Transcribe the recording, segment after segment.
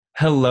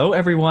Hello,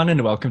 everyone,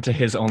 and welcome to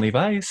His Only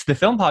Vice, the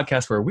film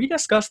podcast where we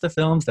discuss the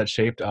films that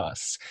shaped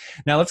us.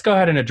 Now, let's go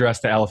ahead and address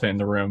the elephant in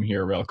the room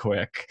here, real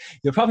quick.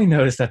 You'll probably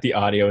notice that the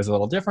audio is a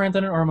little different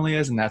than it normally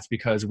is, and that's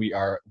because we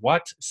are,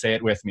 what? Say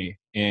it with me,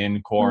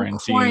 in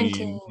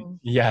quarantine.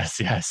 Yes,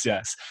 yes,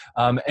 yes.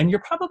 And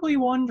you're probably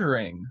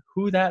wondering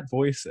who that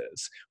voice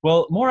is.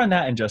 Well, more on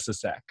that in just a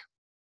sec.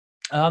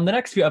 The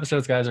next few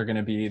episodes, guys, are going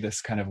to be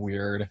this kind of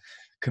weird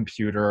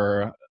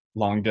computer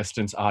long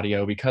distance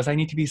audio because I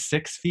need to be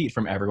 6 feet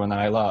from everyone that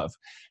I love.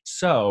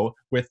 So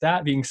with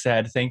that being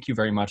said, thank you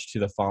very much to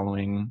the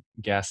following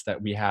guests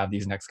that we have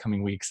these next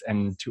coming weeks,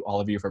 and to all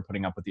of you for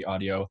putting up with the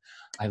audio.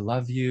 I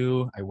love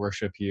you. I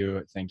worship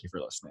you. Thank you for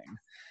listening.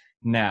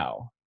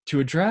 Now, to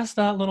address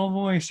that little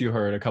voice you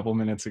heard a couple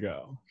minutes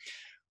ago,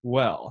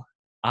 well,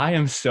 I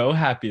am so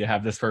happy to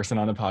have this person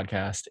on the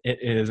podcast. It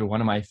is one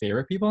of my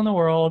favorite people in the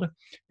world.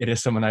 It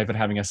is someone I've been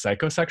having a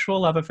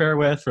psychosexual love affair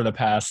with for the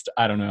past,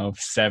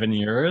 7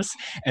 years.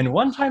 And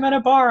one time at a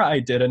bar, I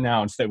did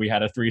announce that we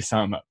had a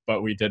threesome,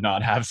 but we did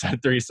not have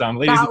said threesome.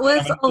 That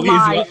was a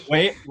lie.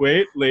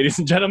 Wait, ladies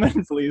and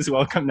gentlemen, please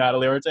welcome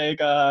Natalie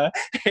Ortega.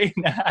 Hey,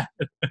 Nat.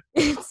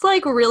 It's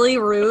like really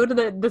rude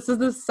that this is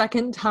the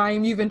second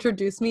time you've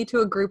introduced me to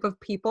a group of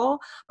people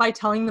by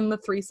telling them the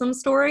threesome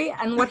story.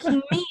 And what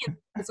he means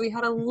is we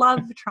had a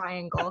love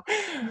triangle.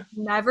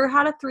 Never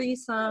had a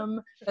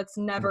threesome. That's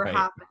never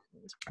happened.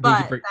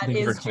 But thank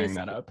you for clearing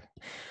that up.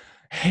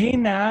 Hey,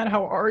 Nat,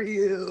 how are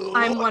you?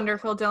 I'm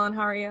wonderful, Dylan.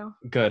 How are you?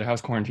 Good.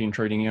 How's quarantine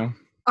treating you?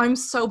 I'm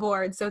so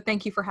bored. So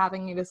thank you for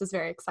having me. This is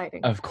very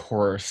exciting. Of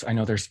course. I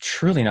know there's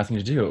truly nothing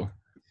to do.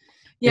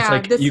 Yeah,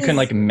 it's like you can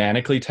like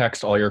manically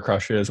text all your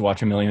crushes,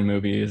 watch a million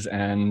movies,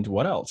 and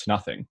what else?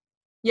 Nothing.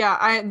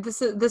 Yeah,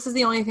 this is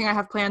the only thing I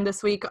have planned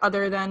this week,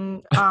 other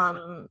than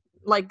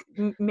like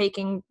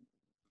making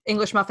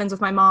English muffins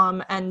with my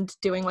mom and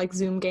doing like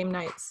Zoom game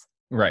nights.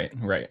 Right.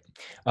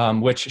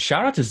 Which,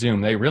 shout out to Zoom.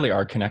 They really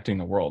are connecting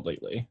the world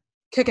lately.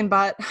 Kicking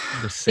butt.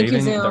 They're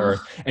saving the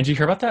earth. And did you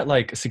hear about that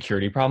like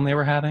security problem they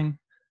were having?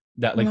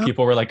 That like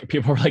people were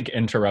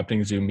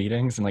interrupting Zoom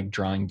meetings and like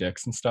drawing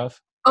dicks and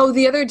stuff. Oh,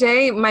 the other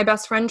day, my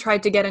best friend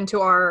tried to get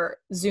into our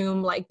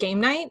Zoom like game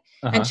night,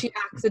 and she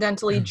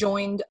accidentally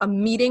joined a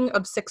meeting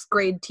of 6th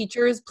grade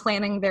teachers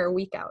planning their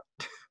week out.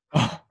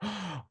 Oh,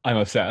 I'm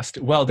obsessed.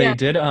 Well, they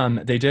did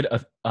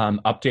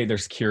update their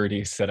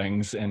security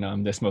settings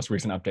in this most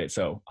recent update.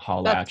 So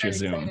holla at you,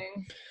 Zoom.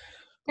 Exciting.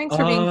 Thanks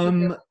for being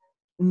here.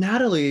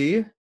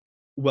 Natalie,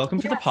 welcome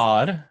to the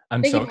pod.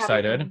 I'm so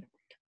excited.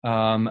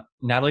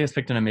 Natalie has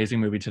picked an amazing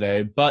movie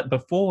today, but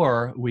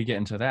before we get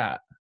into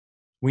that,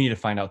 we need to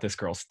find out this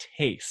girl's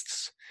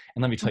tastes.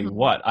 And let me tell you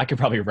what, I could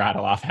probably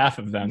rattle off half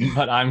of them,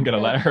 but I'm going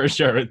to let her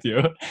share with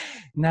you.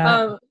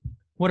 Now,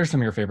 what are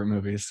some of your favorite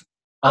movies?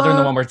 Other than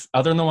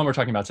the one we're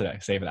talking about today.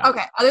 Save that.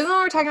 Okay, other than the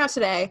one we're talking about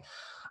today,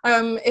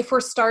 if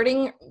we're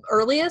starting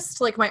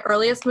earliest, like my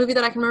earliest movie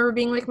that I can remember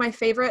being like my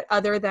favorite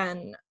other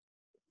than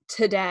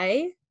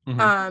today,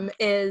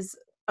 is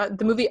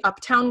the movie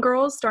Uptown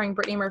Girls starring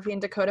Brittany Murphy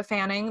and Dakota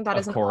Fanning. That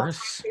is an all-time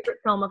favorite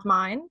film of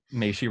mine.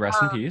 May she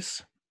rest in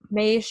peace.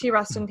 May she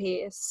rest in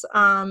peace.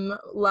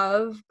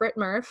 Love Britt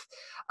Murph.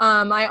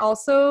 I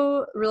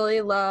also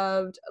really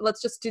loved, let's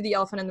just do the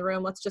elephant in the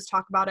room. Let's just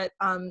talk about it.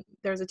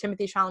 There's a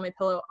Timothée Chalamet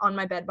pillow on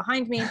my bed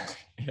behind me.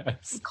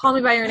 Yes. Call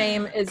Me By Your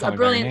Name is a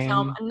brilliant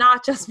film,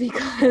 not just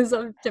because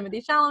of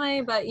Timothée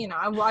Chalamet, but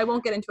I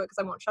won't get into it because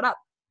I won't shut up.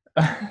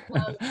 We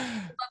love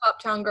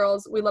Uptown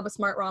Girls. We love a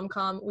smart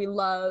rom-com. We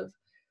love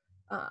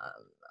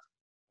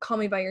Call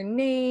Me By Your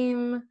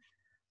Name.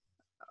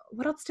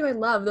 What else do I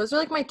love? Those are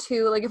like my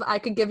two. Like if I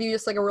could give you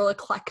just like a real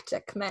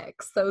eclectic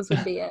mix, those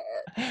would be it.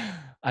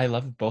 I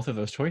love both of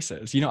those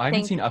choices. I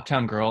haven't seen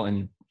Uptown Girl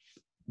in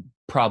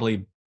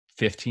probably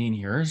 15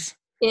 years.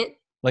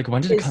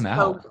 When did it come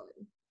out?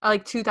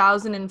 Like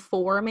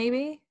 2004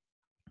 maybe?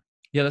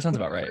 Yeah, that sounds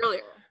about right.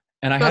 Earlier.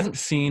 And I hadn't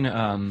seen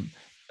the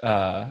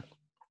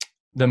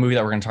movie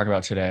that we're going to talk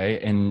about today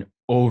in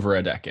over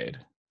a decade.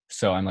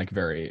 So I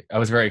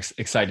was very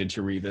excited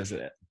to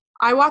revisit it.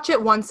 I watch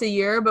it once a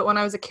year, but when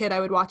I was a kid, I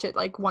would watch it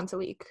like once a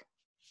week.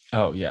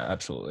 Oh, yeah,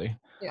 absolutely.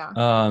 Yeah.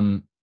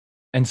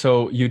 And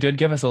so you did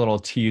give us a little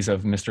tease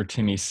of Mr.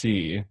 Timmy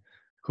C.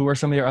 Who are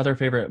some of your other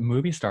favorite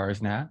movie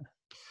stars, Nat?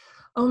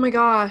 Oh my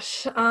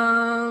gosh.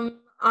 Dakota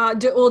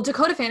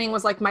Fanning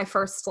was like my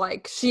first,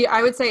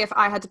 I would say if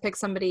I had to pick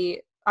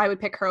somebody, I would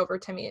pick her over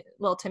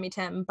little Timmy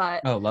Tim,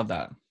 but. Oh, love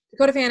that.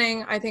 Dakota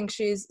Fanning, I think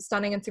she's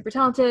stunning and super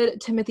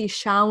talented. Timothée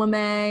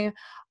Chalamet.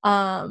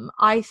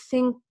 I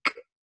think,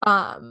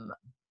 oh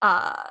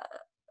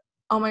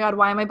my God,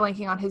 why am I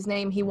blanking on his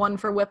name? He won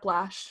for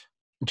Whiplash.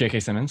 J.K.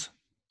 Simmons.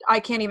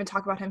 I can't even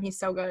talk about him. He's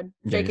so good.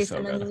 Yeah, J.K.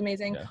 Simmons is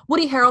amazing. Yeah.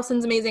 Woody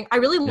Harrelson's amazing. I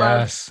really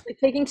love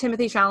taking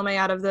Timothée Chalamet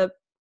out of the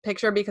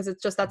picture because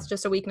that's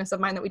just a weakness of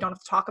mine that we don't have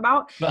to talk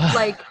about.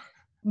 Like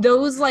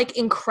those like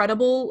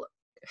incredible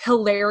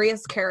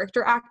hilarious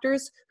character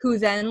actors who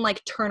then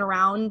like turn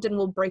around and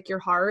will break your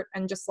heart,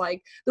 and just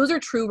like those are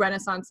true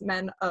Renaissance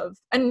men of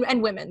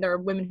and women. There are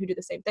women who do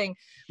the same thing,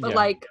 but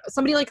like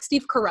somebody like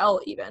Steve Carell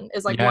even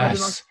is like one of the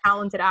most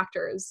talented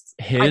actors.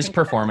 His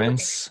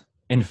performance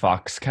in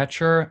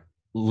Foxcatcher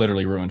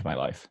literally ruined my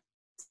life.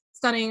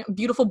 Stunning,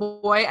 beautiful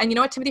boy. And you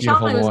know what, Timothée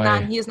Chalamet was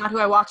not, he is not who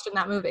I watched in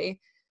that movie.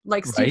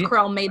 Like Steve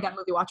Carell made that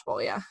movie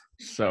watchable.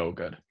 So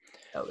good.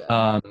 So good.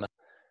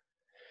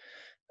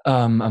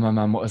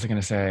 What was I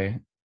gonna say?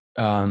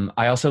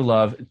 I also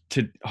love,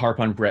 to harp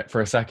on Brit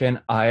for a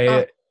second,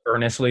 I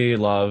earnestly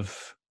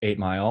love 8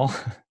 Mile.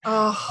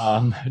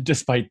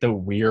 Despite the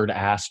weird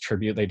ass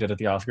tribute they did at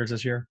the Oscars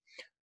this year.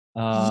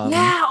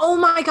 Oh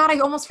my god, I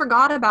almost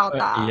forgot about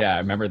that. Yeah,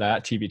 remember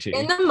that? TBT.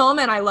 In the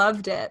moment I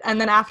loved it, and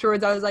then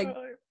afterwards I was like,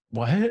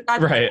 what?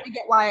 Right.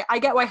 I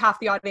get why half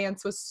the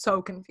audience was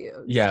so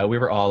confused. Yeah, we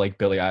were all like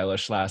Billie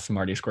Eilish /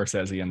 Marty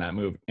Scorsese in that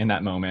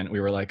that moment. We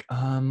were like,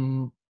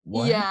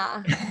 what?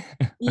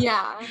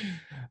 Yeah.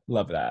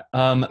 Love that.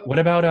 What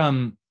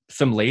about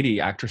some lady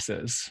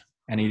actresses?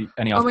 Any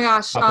oh my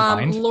gosh,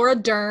 Laura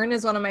Dern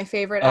is one of my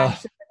favorite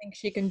actresses. I think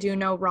she can do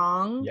no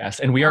wrong.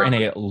 Yes, and we are in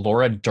a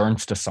Laura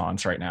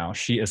Dern-stance right now.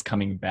 She is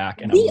coming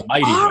back in a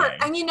mighty way.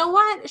 And you know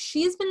what?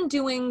 She's been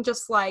doing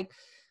just like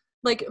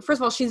first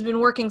of all, she's been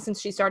working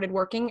since she started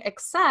working,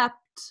 except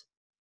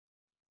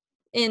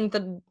in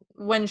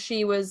when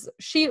she was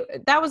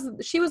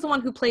the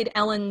one who played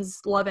Ellen's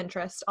love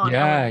interest on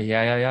Ellen.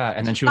 Yeah.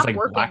 And then she was like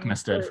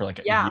blacklisted for like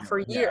a year. For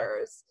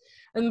years.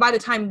 And by the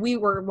time we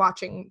were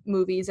watching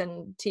movies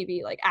and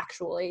TV, like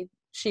actually,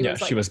 she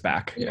was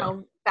back. You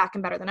know, back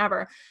and better than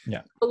ever.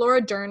 Yeah. But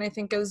Laura Dern, I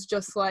think, is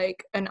just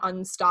like an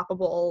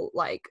unstoppable.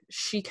 Like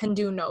she can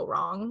do no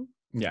wrong.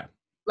 Yeah.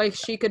 Like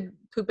she could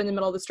poop in the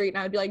middle of the street, and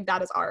I'd be like,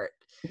 that is art.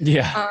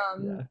 Yeah.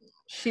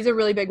 She's a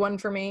really big one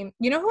for me.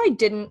 You know who I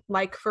didn't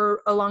like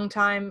for a long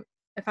time,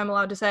 if I'm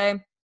allowed to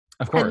say?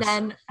 Of course. And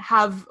then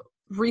have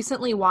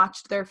recently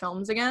watched their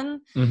films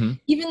again. Mm-hmm.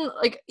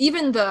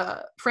 Even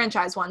the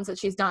franchise ones that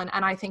she's done,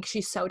 and I think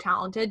she's so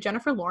talented.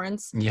 Jennifer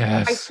Lawrence,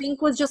 yes, I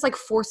think was just like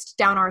forced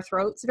down our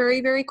throats very,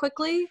 very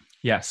quickly.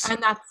 Yes.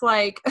 And that's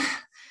like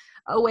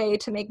a way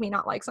to make me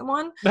not like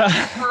someone.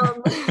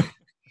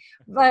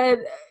 But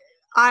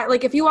I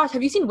like, have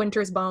you seen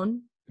Winter's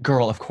Bone?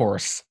 Girl, of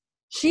course.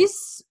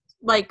 She's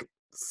like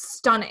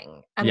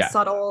stunning and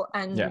subtle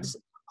and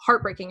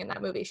heartbreaking in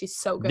that movie. She's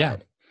so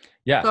good.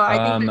 Yeah. So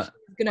I think that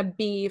she's gonna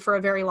be for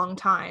a very long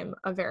time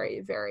a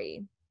very,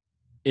 very.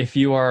 If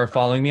you are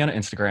following me on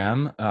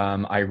Instagram,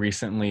 I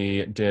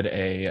recently did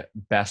a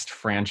best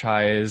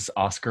franchise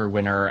Oscar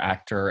winner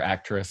actor,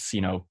 actress,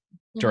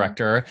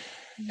 director,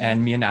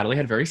 and me and Natalie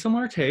had very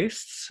similar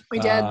tastes. We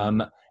did.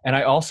 And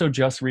I also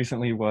just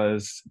recently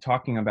was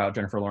talking about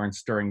Jennifer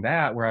Lawrence during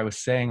that, where I was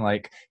saying,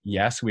 like,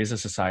 yes, we as a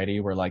society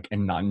were like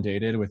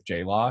inundated with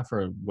J-Law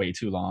for way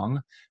too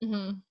long.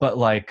 Mm-hmm. But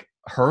like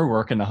her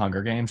work in the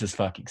Hunger Games is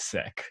fucking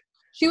sick.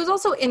 She was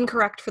also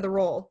incorrect for the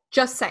role.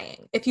 Just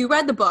saying. If you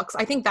read the books,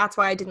 I think that's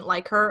why I didn't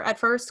like her at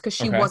first, because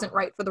she wasn't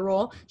right for the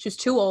role. She was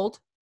too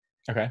old.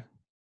 Okay.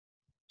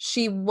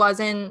 She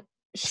wasn't.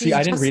 See,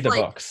 I didn't read the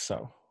books,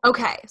 so.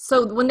 Okay,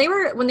 so when they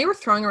were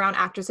throwing around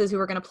actresses who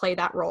were going to play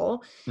that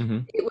role,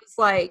 it was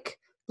like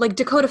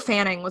Dakota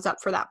Fanning was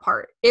up for that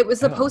part. It was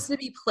supposed to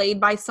be played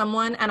by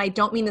someone, and I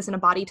don't mean this in a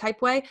body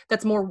type way,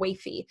 that's more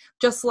wafy.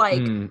 Just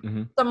like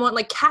someone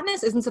like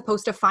Katniss isn't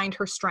supposed to find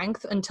her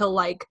strength until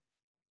like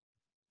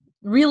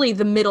really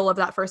the middle of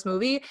that first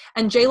movie,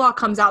 and J-Law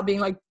comes out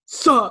being like,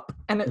 "Sup?"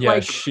 And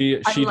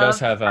she does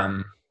have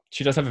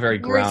a very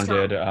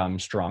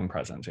grounded, strong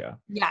presence. Yeah.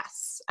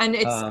 Yes. And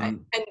it's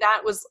and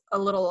that was a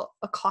little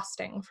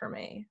accosting for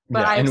me,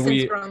 but I've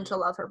since grown to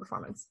love her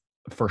performance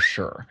for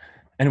sure.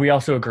 And we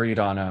also agreed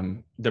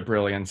on the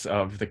brilliance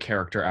of the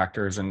character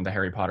actors in the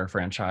Harry Potter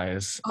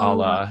franchise, a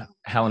la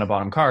Helena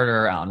Bonham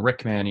Carter, Alan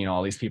Rickman,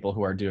 all these people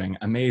who are doing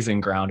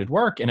amazing grounded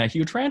work in a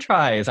huge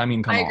franchise. I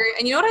mean, come on. I agree.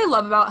 And you know what I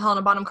love about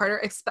Helena Bonham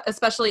Carter,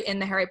 especially in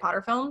the Harry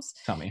Potter films?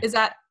 Tell me. Is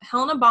that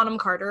Helena Bonham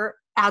Carter,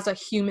 as a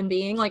human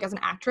being, like as an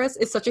actress,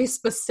 is such a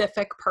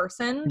specific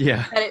person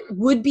that it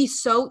would be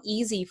so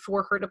easy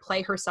for her to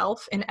play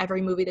herself in every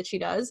movie that she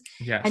does.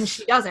 Yes. And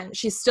she doesn't.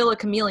 She's still a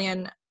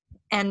chameleon.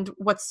 And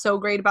what's so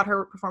great about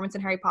her performance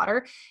in Harry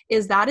Potter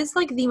is that is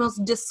like the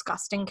most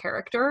disgusting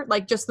character,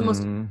 like just the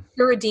most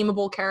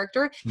irredeemable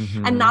character.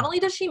 Mm-hmm. And not only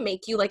does she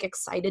make you like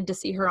excited to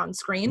see her on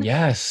screen,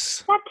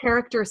 yes, that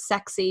character is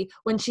sexy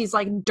when she's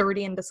like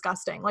dirty and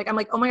disgusting. Like I'm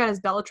like, oh my God, is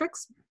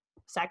Bellatrix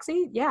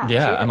sexy?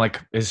 Yeah. I'm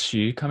like, is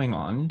she coming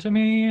on to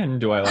me?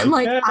 And do I like I'm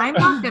like, it? I'm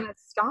not gonna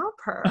stop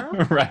her.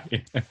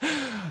 Right.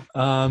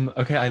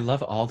 Okay, I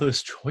love all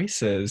those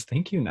choices.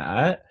 Thank you,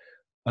 Nat.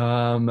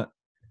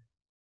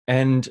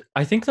 And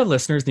I think the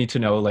listeners need to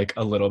know like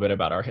a little bit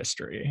about our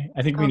history.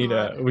 I think we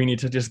need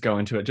to just go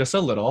into it just a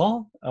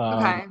little.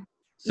 Okay.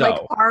 So,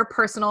 like our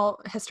personal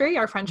history,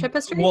 our friendship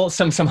history? Well,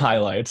 some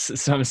highlights,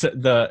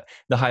 the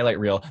highlight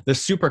reel, the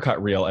supercut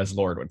reel, as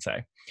Lord would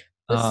say.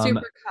 The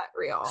supercut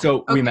reel.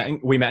 So we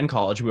met in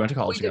college. We went to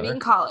college together. We did in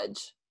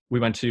college. we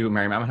went to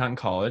Marymount Manhattan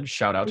College.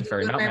 Shout out to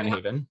Ferrymount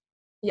Manhaven.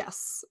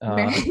 Yes,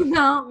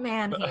 Marymount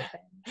Manhaven.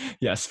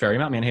 Yes,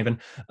 Ferrymount Manhaven.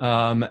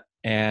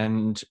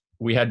 And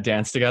we had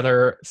danced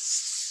together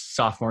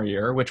sophomore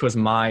year, which was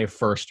my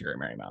first year at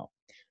Marymount.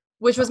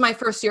 Which was my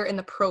first year in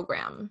the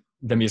program.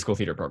 The musical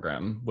theater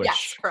program, which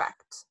yes,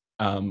 correct.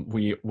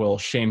 We will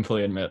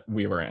shamefully admit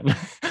we were in.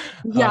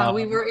 Yeah,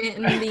 we were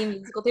in the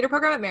musical theater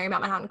program at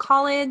Marymount Manhattan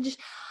College,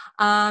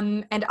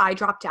 and I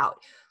dropped out.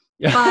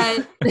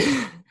 But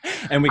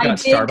and we got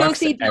Starbucks every day. I did go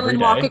see Dylan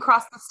walk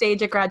across the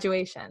stage at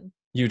graduation.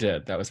 You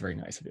did. That was very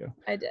nice of you.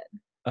 I did.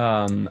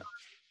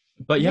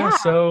 But yeah,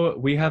 so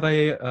we have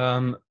a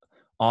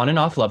on and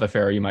off love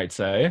affair, you might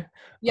say.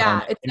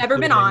 Yeah, it's never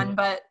been on,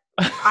 but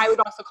I would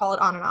also call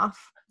it on and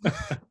off.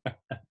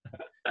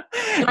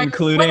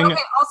 Including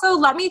also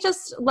let me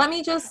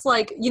just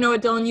like, you know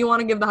what, Dylan, you want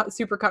to give the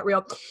supercut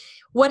reel.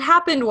 What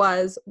happened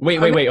was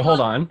wait, hold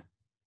on.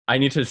 I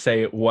need to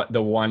say what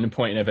the one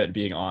point of it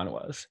being on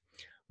was.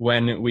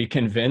 When we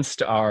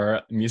convinced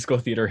our musical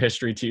theater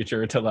history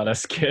teacher to let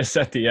us kiss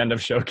at the end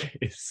of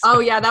showcase. Oh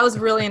yeah, that was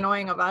really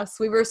annoying of us.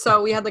 We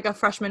had like a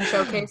freshman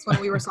showcase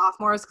when we were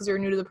sophomores because we were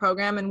new to the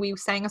program, and we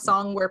sang a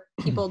song where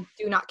people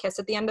do not kiss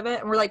at the end of it.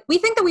 And we're like, we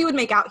think that we would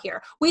make out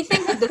here. We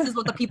think that this is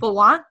what the people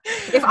want.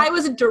 If I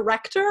was a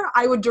director,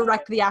 I would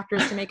direct the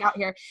actors to make out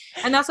here.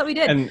 And that's what we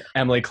did. And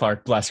Emily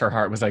Clark, bless her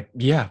heart, was like,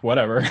 yeah,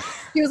 whatever.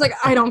 He was like,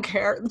 I don't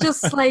care.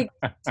 Just like,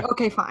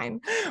 okay,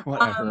 fine.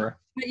 Whatever.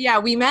 But yeah,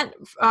 we met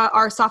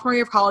our sophomore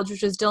year of college,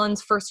 which was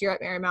Dylan's first year at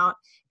Marymount,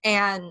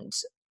 and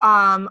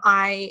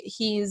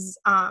he's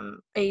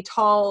a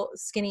tall,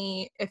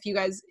 skinny. If you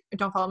guys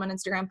don't follow him on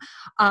Instagram,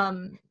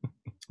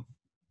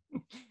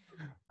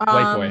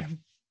 white boy.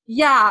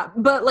 Yeah,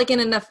 but like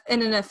in an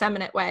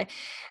effeminate way,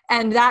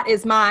 and that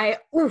is my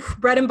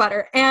bread and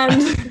butter.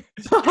 And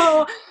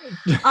so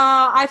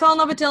I fell in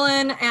love with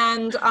Dylan,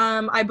 and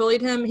I bullied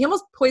him. He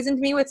almost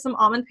poisoned me with some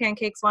almond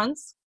pancakes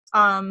once.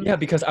 Yeah,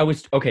 because I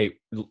was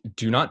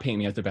do not paint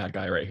me as the bad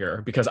guy right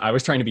here, because I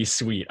was trying to be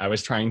sweet. I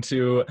was trying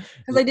to,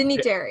 because I didn't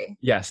eat dairy.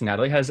 Yes,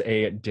 Natalie has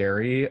a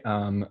dairy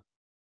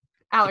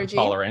allergy.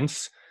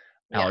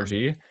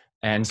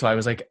 And so I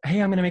was like,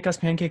 hey, I'm gonna make us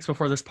pancakes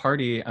before this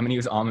party. I'm gonna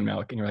use almond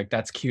milk. And you're like,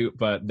 that's cute,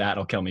 but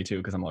that'll kill me too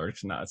because I'm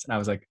allergic to nuts. And I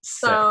was like,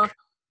 sick.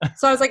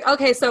 So I was like,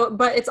 okay,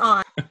 but it's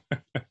on.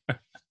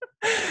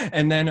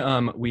 And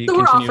then we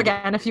we're off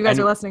again if you guys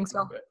are listening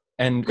still.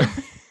 And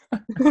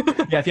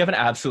yeah, if you haven't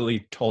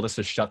absolutely told us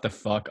to shut the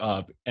fuck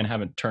up and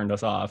haven't turned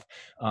us off,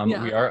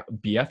 we are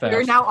BFFs.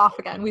 We're now off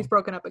again. We've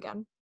broken up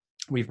again.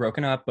 We've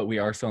broken up, but we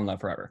are still in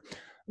love forever.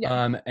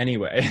 Yeah.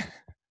 Anyway,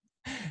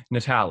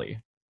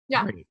 Natalie.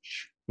 Yeah. Rach,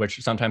 which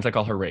sometimes I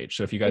call her Rach.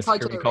 So if you guys hear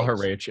me call her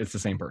Rach, it's the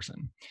same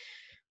person.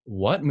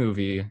 What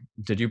movie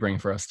did you bring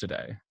for us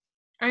today?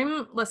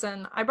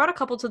 Listen, I brought a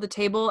couple to the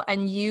table,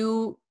 and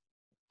you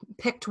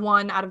picked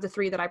one out of the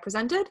three that I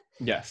presented.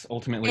 Yes,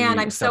 ultimately.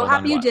 And I'm so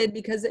happy you did,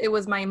 because it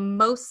was my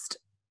most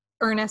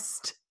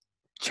earnest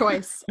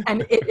choice,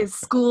 and it is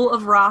School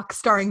of Rock,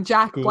 starring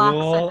Jack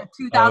Black,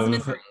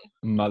 2003.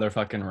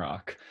 Motherfucking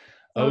Rock.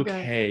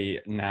 Okay,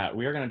 Nat,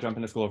 we are going to jump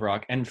into School of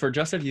Rock. And for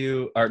just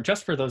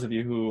for those of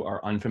you who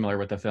are unfamiliar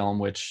with the film,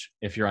 which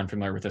if you're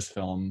unfamiliar with this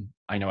film,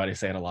 I know I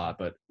say it a lot,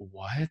 but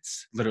what?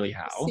 Literally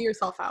how? See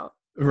yourself out.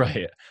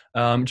 Right.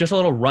 Just a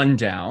little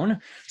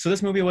rundown. So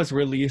this movie was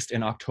released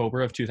in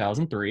October of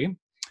 2003.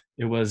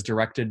 It was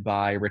directed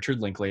by Richard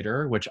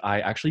Linklater, which I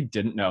actually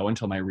didn't know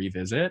until my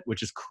revisit,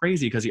 which is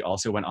crazy because he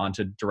also went on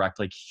to direct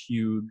like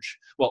huge,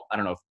 well, I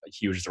don't know if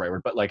huge is the right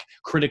word, but like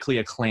critically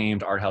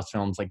acclaimed art house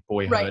films like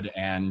Boyhood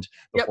and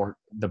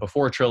the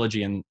Before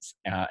trilogy and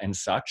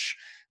such.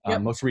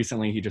 Most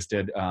recently, he just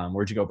did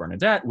Where'd You Go,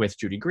 Bernadette with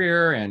Judy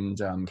Greer and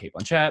Cate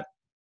Blanchett.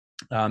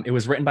 It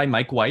was written by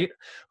Mike White,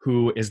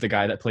 who is the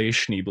guy that plays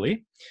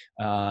Schneebly.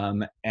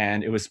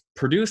 And it was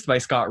produced by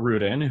Scott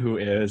Rudin, who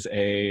is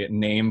a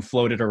name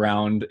floated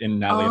around in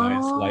Natalie and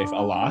I's life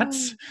a lot.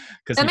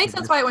 That makes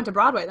sense why it went to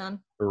Broadway then.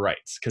 Right,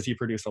 because he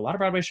produced a lot of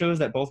Broadway shows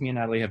that both me and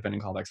Natalie have been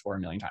in callbacks for a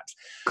million times.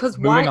 Because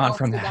moving on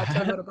from that,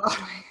 to go to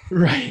Broadway?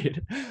 Right.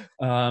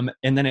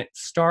 And then it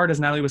starred, as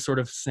Natalie was sort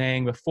of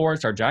saying before, it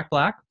starred Jack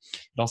Black.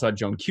 It also had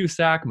Joan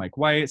Cusack, Mike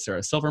White,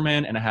 Sarah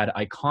Silverman, and it had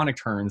iconic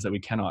turns that we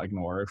cannot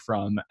ignore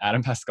from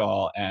Adam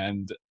Pascal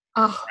and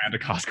Miranda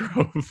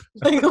Cosgrove.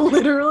 Like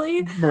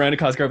literally? Miranda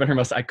Cosgrove in her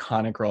most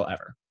iconic role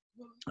ever.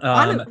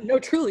 No,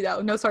 truly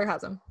though. No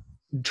sarcasm.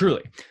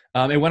 Truly.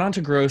 It went on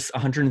to gross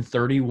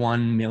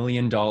 $131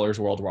 million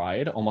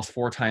worldwide, almost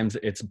 4 times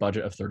its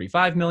budget of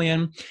 $35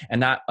 million.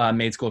 And that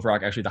made School of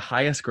Rock actually the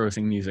highest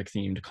grossing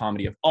music-themed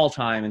comedy of all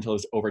time until it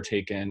was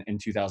overtaken in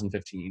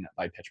 2015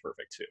 by Pitch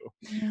Perfect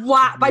 2.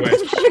 Wow, by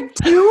Pitch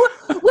Perfect 2?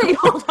 Wait,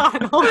 hold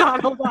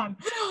on.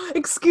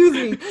 Excuse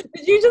me.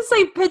 Did you just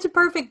say Pitch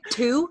Perfect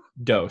 2?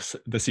 Dose,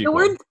 the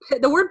sequel.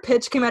 The word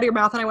pitch came out of your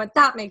mouth and I went,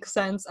 that makes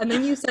sense. And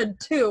then you said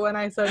 2 and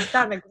I said,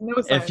 that makes no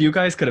sense. If you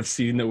guys could have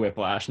seen the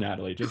whiplash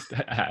Natalie just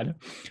had,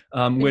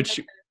 which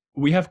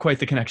we have quite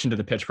the connection to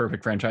the Pitch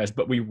Perfect franchise,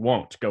 but we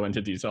won't go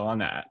into detail on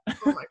that.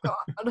 Oh my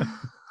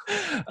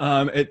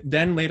God. It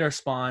then later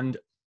spawned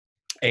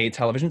a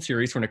television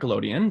series for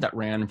Nickelodeon that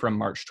ran from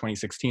March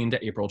 2016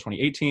 to April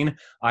 2018.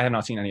 I have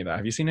not seen any of that.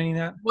 Have you seen any of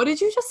that? What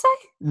did you just say?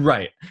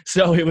 Right.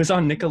 So it was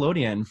on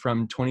Nickelodeon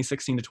from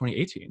 2016 to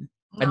 2018.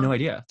 I had no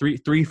idea.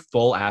 Three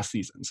full ass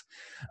seasons.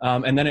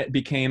 And then it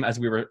became, as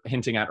we were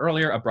hinting at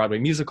earlier, a Broadway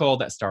musical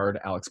that starred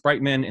Alex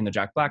Brightman in the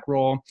Jack Black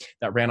role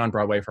that ran on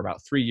Broadway for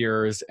about 3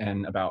 years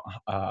and about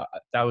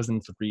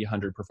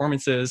 1,300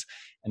 performances.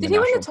 And did he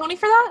win the Tony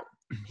for that?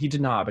 He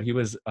did not, but he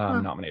was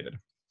nominated.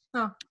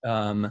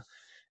 Oh.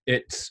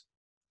 It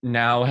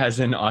now has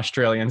an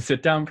Australian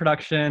sit-down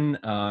production,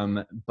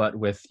 but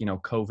with,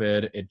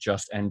 COVID, it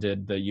just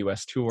ended the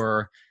US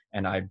tour,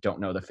 and I don't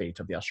know the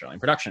fate of the Australian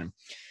production.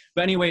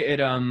 But anyway, it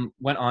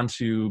went on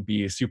to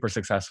be super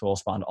successful,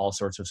 spawned all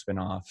sorts of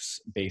spin-offs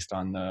based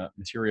on the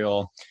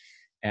material.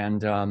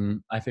 And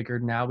I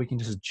figured now we can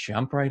just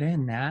jump right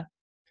in, Nat.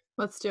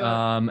 Let's do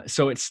it.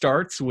 So it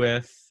starts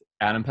with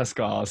Adam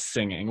Pascal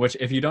singing, which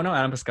if you don't know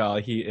Adam Pascal,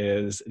 he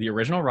is the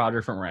original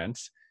Roger from Rent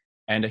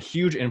and a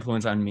huge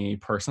influence on me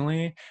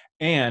personally.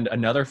 And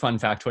another fun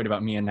factoid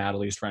about me and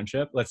Natalie's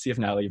friendship, let's see if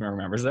Natalie even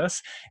remembers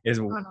this, is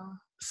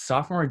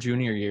sophomore,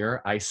 junior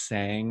year, I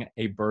sang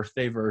a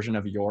birthday version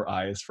of Your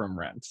Eyes from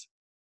Rent.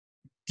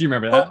 Do you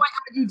remember that? Oh my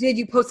God, you did.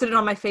 You posted it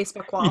on my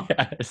Facebook wall.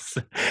 Yes.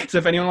 So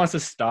if anyone wants to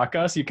stalk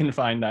us, you can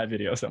find that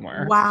video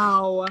somewhere.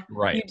 Wow.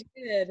 Right.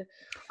 You did.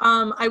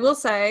 I will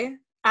say,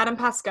 Adam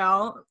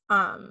Pascal,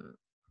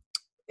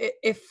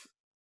 if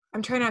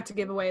I'm trying not to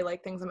give away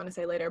like things I'm going to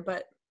say later,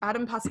 but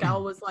Adam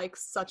Pascal was like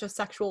such a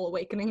sexual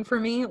awakening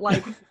for me,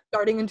 like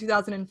starting in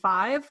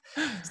 2005.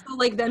 So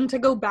like then to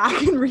go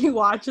back and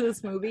rewatch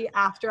this movie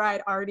after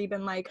I'd already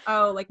been like,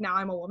 oh, like now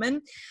I'm a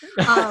woman.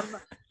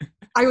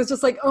 I was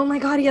just like, oh my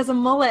God, he has a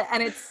mullet.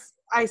 And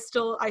I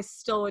still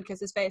would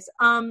kiss his face.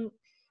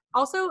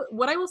 Also,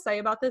 what I will say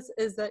about this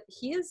is that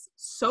he is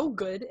so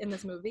good in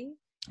this movie.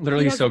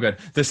 Literally so good.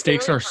 The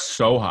stakes are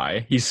so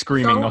high. He's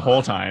screaming the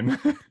whole time.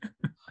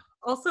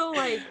 Also,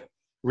 like,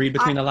 read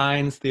between the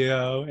lines,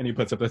 Theo, and he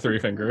puts up the 3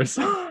 fingers.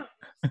 My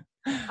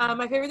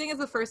favorite thing is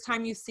the first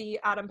time you see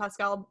Adam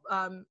Pascal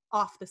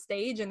off the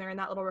stage and they're in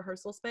that little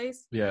rehearsal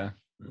space. Yeah.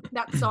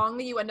 That song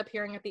that you end up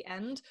hearing at the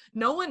end,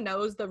 no one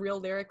knows the real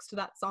lyrics to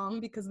that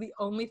song because the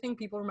only thing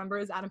people remember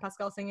is Adam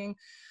Pascal singing,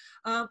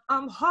 I'm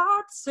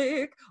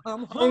heartsick,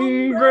 I'm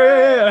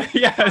hungry.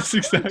 Yes,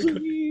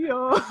 exactly.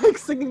 Like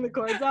singing the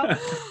chords out.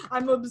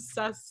 I'm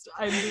obsessed.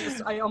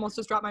 I almost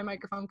just dropped my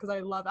microphone because I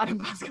love Adam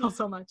Pascal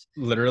so much.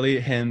 Literally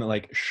him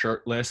like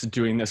shirtless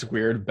doing this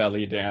weird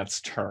belly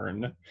dance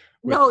turn.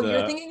 No,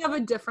 you're thinking of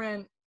a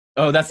different.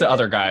 Oh, that's the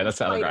other guy. That's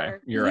the other guy.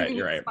 You're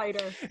right.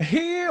 Spider.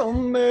 Heal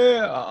me,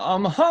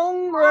 I'm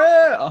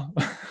hungry.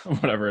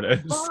 Whatever it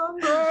is.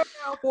 Hungry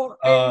for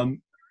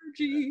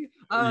energy.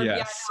 Yes.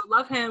 Yeah, I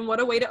love him. What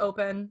a way to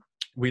open.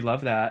 We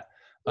love that.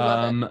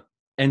 And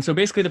so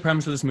basically the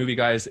premise of this movie,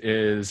 guys,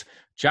 is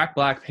Jack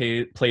Black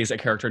plays a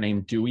character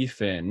named Dewey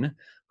Finn,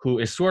 who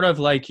is sort of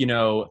like,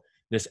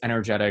 this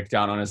energetic,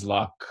 down on his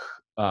luck,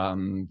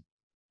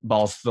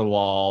 balls to the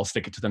wall,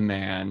 stick it to the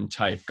man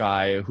type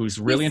guy who's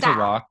really into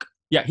rock.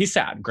 Yeah, he's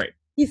sad. Great.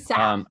 He's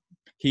sad.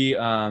 He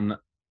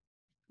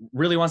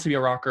really wants to be a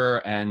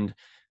rocker,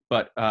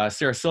 but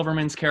Sarah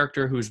Silverman's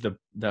character, who's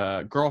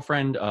the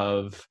girlfriend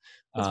of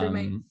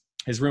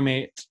his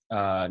roommate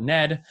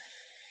Ned,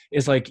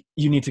 is like,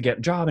 you need to get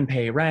a job and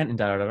pay rent and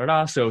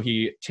da-da-da-da-da. So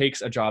he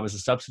takes a job as a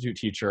substitute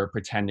teacher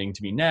pretending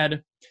to be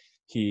Ned.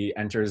 He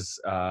enters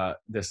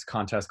this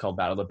contest called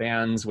Battle of the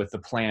Bands with the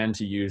plan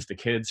to use the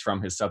kids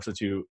from his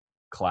substitute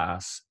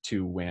class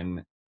to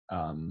win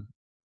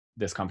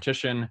this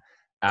competition.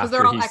 Because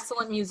they're all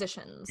excellent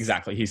musicians.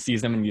 Exactly. He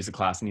sees them in music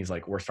class and he's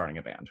like, we're starting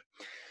a band.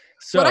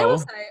 So what I will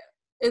say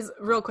is,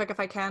 real quick if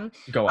I can,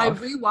 go off. I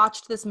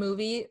rewatched this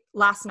movie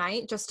last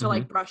night just to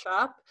like brush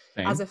up.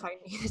 Same. As if I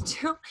needed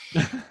to.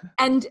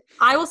 And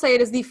I will say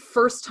it is the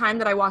first time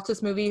that I watched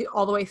this movie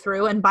all the way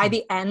through. And by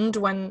the end,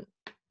 when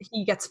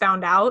he gets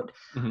found out,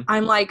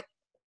 I'm like,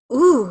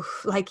 ooh,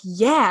 like,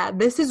 yeah,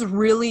 this is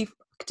really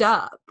fucked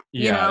up.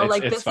 Yeah,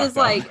 like this is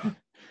like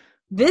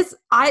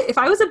if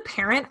I was a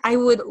parent, I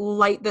would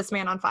light this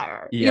man on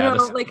fire. Yeah,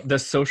 like the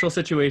social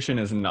situation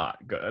is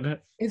not good.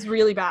 It's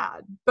really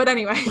bad. But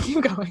anyway,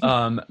 keep going.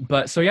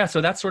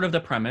 So that's sort of the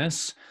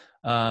premise.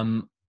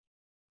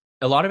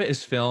 A lot of it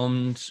is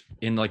filmed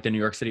in like the New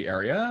York City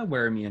area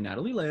where me and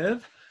Natalie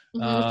live.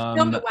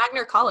 Filmed at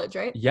Wagner College,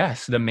 right?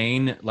 Yes, the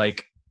main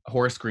like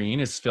Horace Green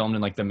is filmed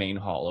in like the main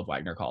hall of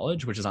Wagner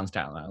College, which is on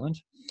Staten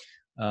Island.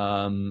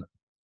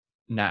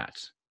 Nat,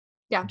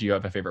 do you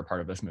have a favorite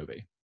part of this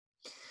movie?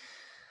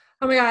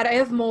 Oh my God, I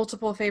have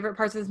multiple favorite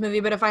parts of this movie,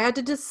 but if I had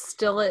to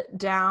distill it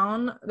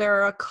down,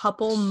 there are a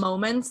couple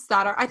moments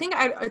that are,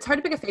 it's hard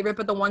to pick a favorite,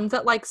 but the ones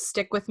that like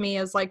stick with me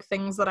as like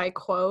things that I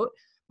quote.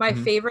 One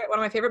of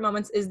my favorite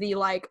moments is the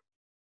like,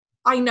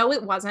 I know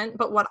it wasn't,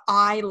 but what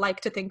I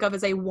like to think of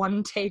as a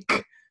one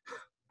take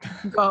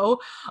go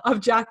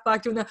of Jack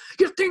Black doing the,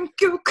 you think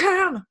you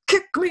can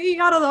kick me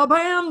out of the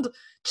band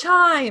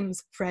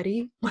chimes,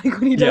 Freddie, like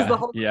when he does the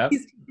whole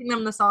he's teaching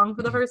them the song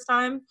for the first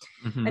time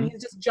and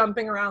he's just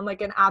jumping around like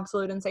an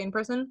absolute insane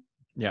person.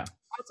 Yeah.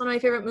 That's one of my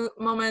favorite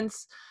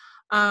moments.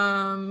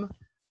 I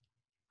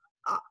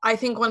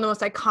think one of the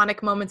most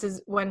iconic moments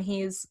is when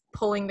he's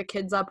pulling the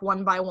kids up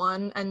one by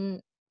one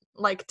and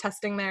like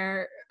testing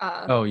their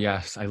oh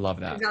yes, I love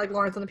that. He's got like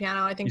Lawrence on the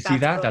piano. I think you see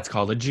that's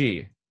called a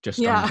G. Just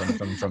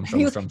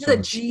the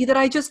G that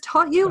I just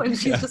taught you, and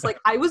she's just like,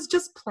 I was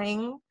just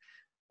playing.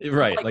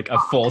 Right, like a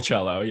full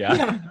cello.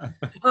 Yeah.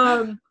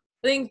 I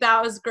think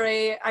that was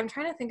great. I'm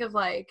trying to think of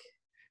like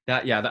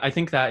that. Yeah, I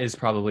think that is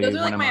probably those are,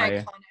 like, one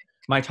of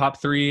my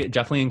top 3.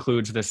 Definitely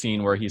includes the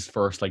scene where he's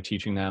first like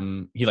teaching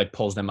them. He like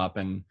pulls them up,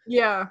 and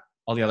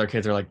all the other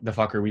kids are like, "The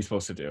fuck are we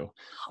supposed to do?"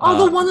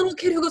 Oh, the one little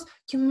kid who goes,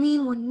 "You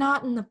mean we're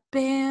not in the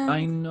band?"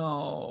 I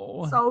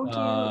know. So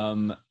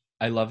cute.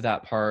 I love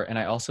that part, and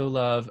I also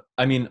love.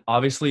 I mean,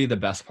 obviously, the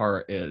best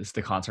part is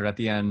the concert at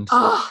the end.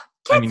 Oh,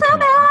 come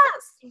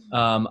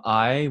on.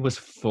 I was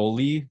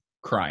fully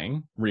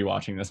crying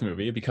rewatching this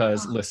movie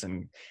because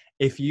listen,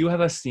 if you have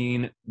a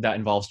scene that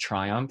involves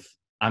triumph,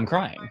 I'm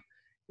crying.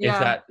 If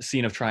that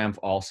scene of triumph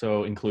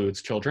also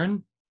includes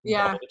children,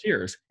 double the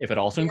tears. If it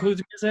also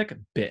includes music,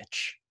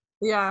 bitch.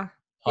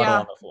 Huddle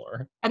on the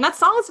floor. And that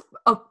song is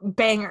a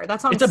banger.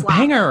 That song It's a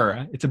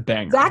banger. It's a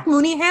banger. Zach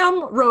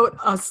Mooneyham wrote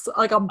us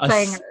like a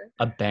banger.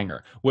 A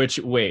banger. Which,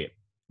 wait,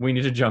 we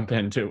need to jump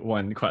into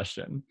one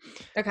question.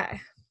 Okay.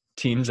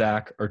 Team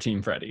Zach or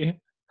Team Freddie?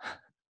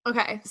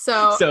 Okay,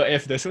 so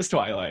if this was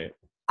Twilight,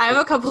 I have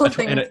a couple of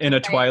things in a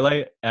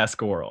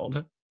Twilight-esque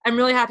world. I'm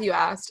really happy you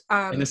asked.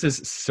 And this is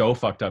so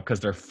fucked up because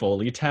they're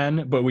fully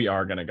 10, but we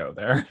are gonna go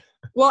there.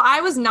 Well, I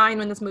was 9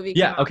 when this movie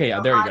came out. Okay,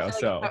 there you go. Like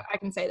so I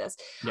can say this.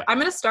 Yeah. I'm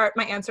gonna start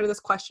my answer to this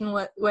question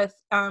with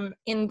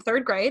in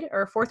 3rd grade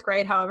or 4th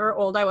grade, however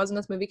old I was when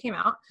this movie came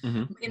out.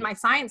 Mm-hmm. In my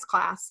science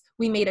class,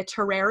 we made a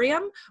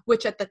terrarium,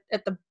 which at the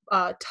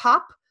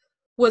top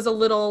was a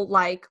little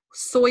like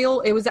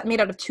soil. It was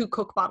made out of 2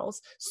 Coke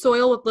bottles,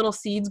 soil with little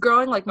seeds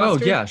growing like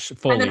mustard. Oh yeah,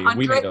 fully. And then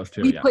we made those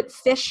too. We put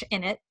fish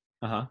in it.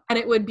 And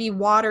it would be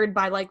watered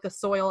by like the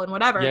soil and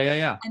whatever.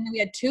 Yeah. And then we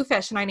had 2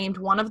 fish, and I named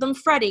one of them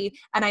Freddie,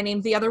 and I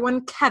named the other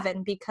one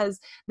Kevin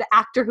because the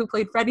actor who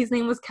played Freddie's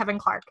name was Kevin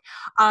Clark.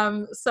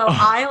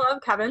 I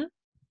love Kevin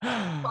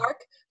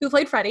Clark, who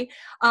played Freddie.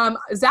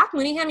 Zach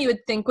Mooneyham, you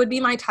would think would be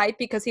my type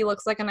because he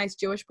looks like a nice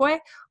Jewish boy,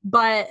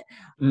 but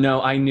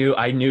no, I knew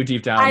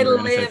deep down you were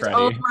going to say Freddie.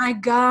 Oh my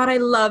God, I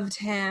loved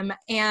him,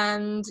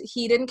 and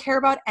he didn't care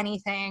about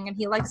anything, and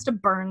he likes to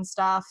burn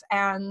stuff,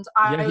 and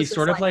he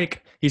sort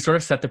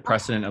of set the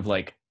precedent of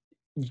like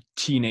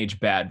teenage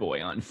bad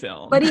boy on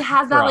film. But he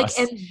has that like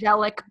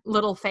angelic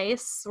little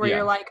face where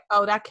you're like,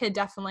 oh, that kid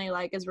definitely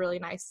like is really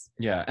nice.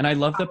 Yeah, and I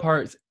love the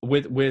part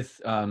with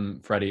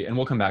Freddie, and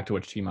we'll come back to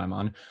which team I'm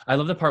on. I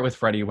love the part with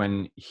Freddie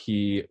where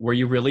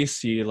you really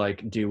see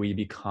like Dewey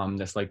become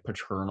this like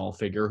paternal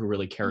figure who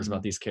really cares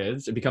about these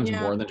kids. It becomes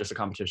more than just a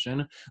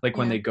competition. Like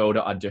when they go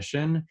to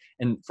audition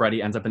and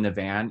Freddie ends up in the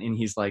van and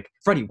he's like,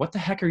 Freddie, what the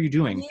heck are you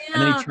doing?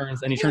 And then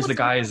he turns to the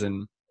guys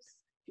and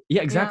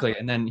yeah, exactly. Yeah.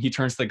 And then he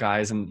turns to the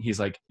guys and he's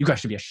like, you guys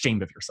should be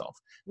ashamed of yourself.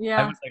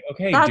 Yeah. I was like,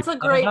 okay, that's a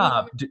great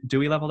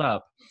Dewey leveled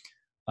up.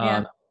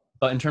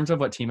 But in terms of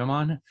what team I'm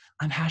on,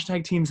 I'm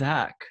 #Team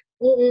Zach.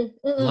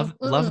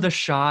 Love the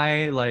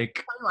shy,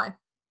 like,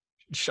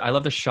 I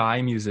love the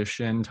shy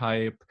musician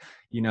type,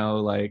 you know,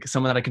 like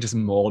someone that I could just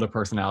mold a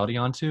personality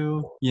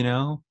onto, you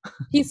know?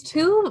 He's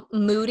too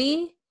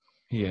moody.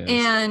 He is.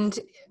 And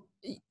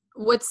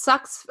what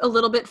sucks a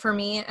little bit for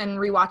me and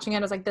rewatching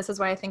it is like, this is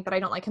why I think that I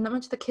don't like him that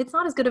much. The kid's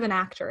not as good of an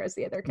actor as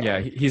the other kid. Yeah,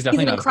 he's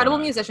definitely an incredible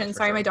musician.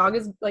 Sorry, my dog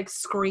is like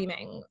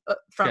screaming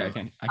from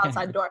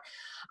outside the door.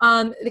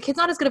 The kid's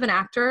not as good of an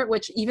actor,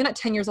 which even at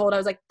 10 years old, I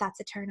was like, that's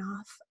a turn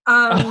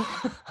off.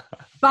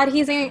 But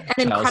he's an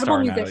incredible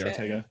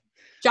musician.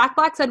 Jack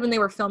Black said when they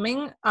were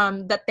filming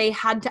that they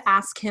had to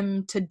ask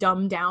him to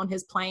dumb down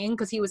his playing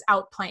because he was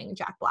out playing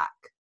Jack Black.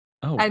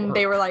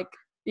 They were like,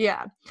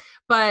 yeah.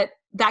 But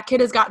that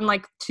kid has gotten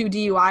like 2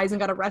 DUIs and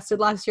got arrested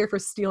last year for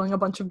stealing a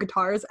bunch of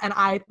guitars. And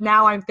I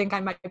think I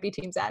might be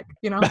Team Zach,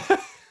 you know?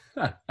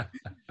 So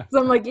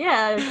I'm like,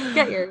 yeah,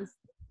 get yours.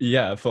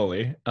 Yeah,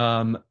 fully.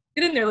 Get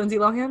in there, Lindsay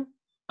Lohan.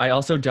 I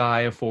also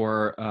die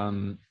for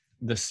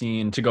the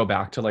scene, to go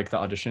back to like the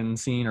audition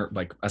scene or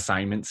like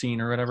assignment scene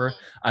or whatever.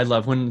 I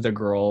love when the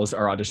girls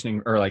are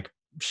auditioning or like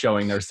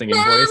showing their singing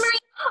voice.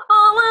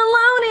 All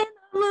alone in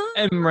the room.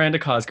 And Miranda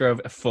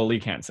Cosgrove fully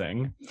can't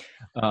sing.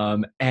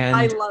 And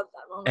I love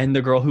that moment. And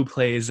the girl who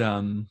plays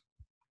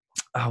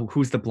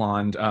who's the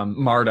blonde?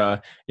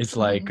 Marta is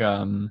like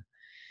tomorrow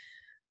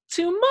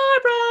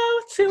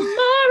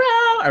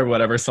or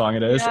whatever song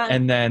it is. Yeah.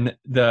 And then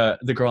the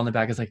girl in the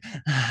back is like,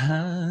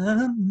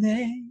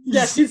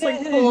 yeah, she's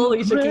like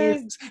fully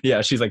Keys.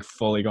 Yeah, she's like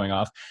fully going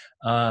off.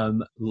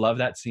 Love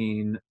that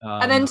scene.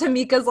 And then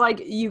Tamika's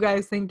like, you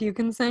guys think you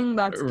can sing?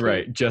 That's cute.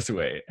 Right, just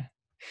wait.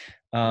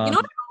 You know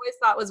what I always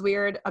thought was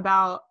weird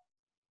about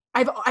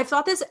I've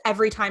thought this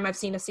every time I've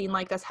seen a scene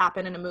like this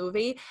happen in a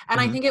movie, and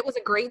I think it was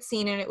a great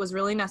scene and it was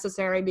really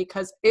necessary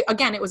because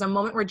it was a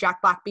moment where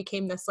Jack Black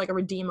became this like a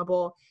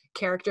redeemable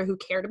character who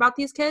cared about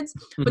these kids.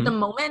 But the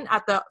moment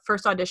at the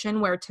first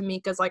audition where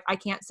Tamika's like, I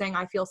can't sing,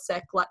 I feel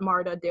sick, let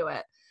Marta do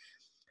it.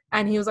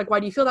 And he was like, why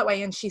do you feel that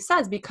way? And she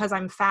says, because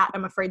I'm fat,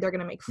 I'm afraid they're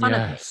going to make fun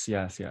of me.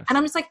 Yes. And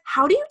I'm just like,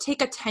 how do you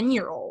take a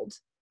 10-year-old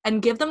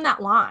and give them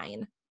that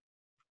line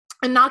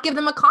and not give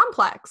them a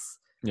complex?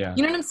 Yeah.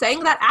 You know what I'm saying?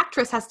 That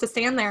actress has to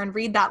stand there and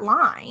read that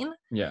line.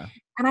 Yeah.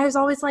 And I was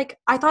always like,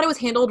 I thought it was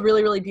handled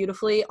really, really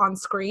beautifully on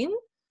screen.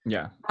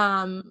 Yeah.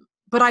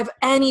 But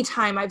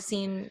anytime I've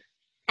seen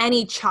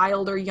any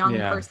child or young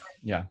person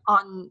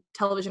on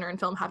television or in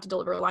film have to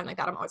deliver a line like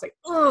that, I'm always like,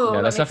 oh.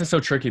 Yeah, that stuff is so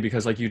tricky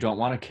because like you don't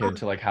want a kid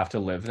to like have to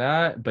live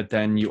that, but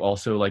then you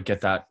also like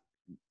get that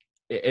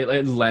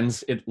it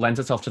lends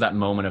itself to that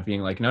moment of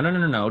being like, no,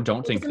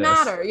 don't think this.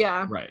 Doesn't matter,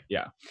 yeah. Right,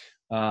 yeah.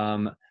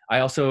 I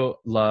also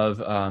love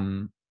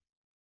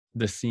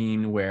the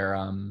scene where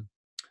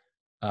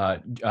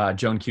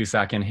Joan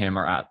Cusack and him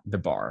are at the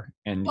bar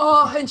and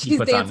she's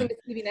dancing to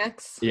Stevie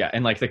Nicks. Yeah,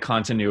 and like the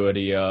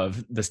continuity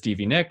of the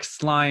Stevie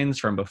Nicks lines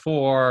from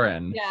before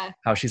and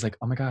how she's like,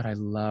 oh my God, I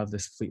love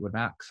this Fleetwood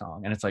Mac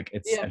song. And it's like,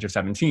 it's Edge of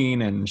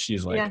 17 and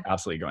she's like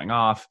absolutely going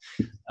off.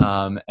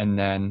 And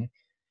then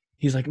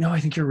he's like, no,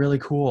 I think you're really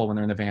cool when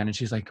they're in the van. And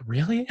she's like,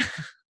 really?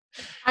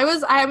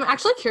 I'm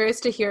actually curious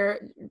to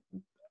hear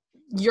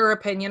your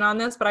opinion on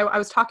this, but I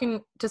was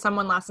talking to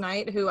someone last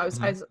night who I was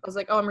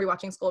like, oh, I'm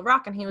rewatching School of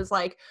Rock, and he was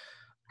like,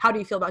 how do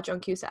you feel about Joan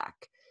Cusack?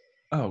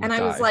 And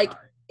I was like,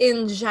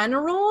 in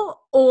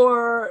general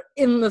or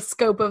in the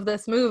scope of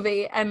this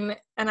movie? And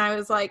I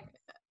was like,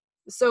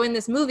 so in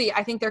this movie,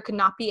 I think there could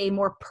not be a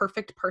more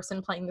perfect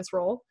person playing this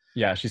role.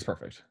 Yeah, she's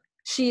perfect.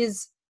 She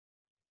is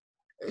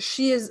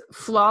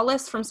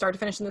flawless from start to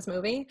finish in this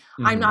movie.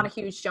 I'm not a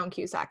huge Joan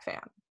Cusack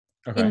fan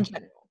in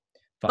general,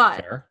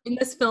 but fair. In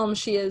this film,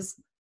 she is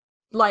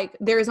like,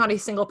 there is not a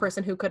single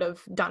person who could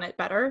have done it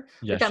better.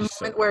 Yeah, like that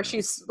moment where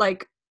she's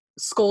like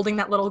scolding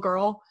that little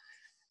girl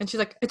and she's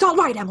like, it's all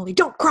right, Emily,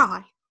 don't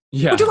cry.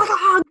 Yeah. Would you like a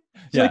hug?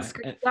 She yeah. like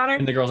screams at her.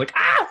 And the girl's like,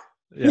 ah!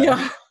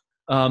 Yeah.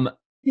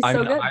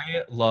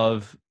 I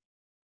love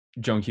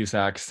Joan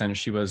Cusack since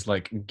she was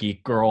like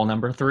geek girl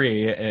number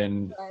 3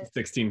 in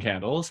 16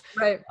 Candles.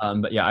 Right.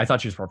 But yeah, I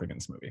thought she was perfect in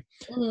this movie.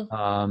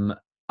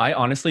 I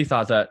honestly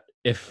thought that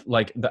if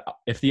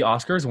the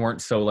Oscars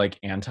weren't so like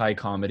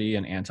anti-comedy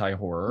and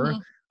anti-horror,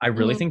 I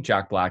really think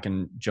Jack Black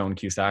and Joan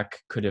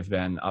Cusack could have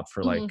been up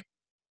for like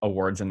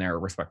awards in their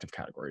respective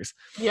categories.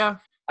 Yeah.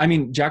 I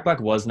mean, Jack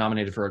Black was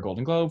nominated for a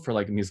Golden Globe for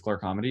like musical or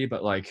comedy,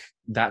 but like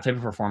that type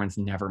of performance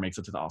never makes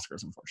it to the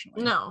Oscars,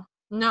 unfortunately.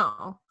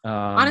 No.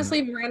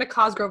 Honestly, Miranda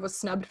Cosgrove was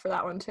snubbed for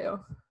that one too.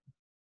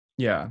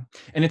 Yeah.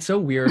 And it's so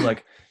weird.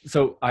 Like,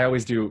 so I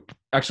always do.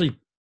 Actually,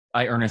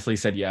 I earnestly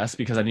said yes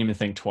because I didn't even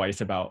think twice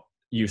about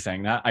you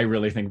saying that. I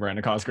really think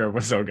Miranda Cosgrove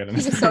was so good in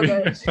this movie.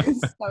 So good. She's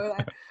so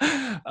good. You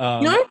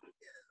know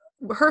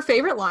what? Her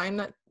favorite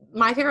line,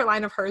 my favorite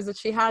line of hers that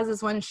she has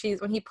is when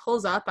he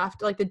pulls up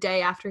after like the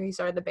day after he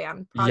started the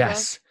band project.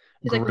 Yes.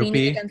 She's like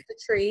leaning against the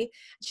tree.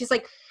 She's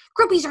like,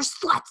 groupies are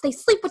sluts. They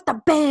sleep with the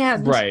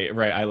band. Right.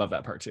 I love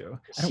that part too.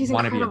 I don't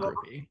want to be a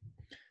groupie.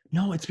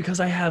 No, it's because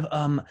I have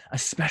a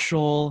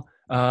special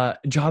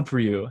job for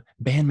you.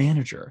 Band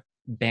manager.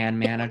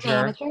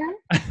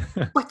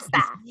 What's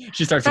that?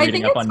 She starts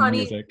reading up on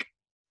music.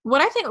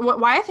 Why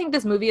I think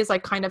this movie is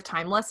like kind of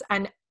timeless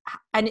and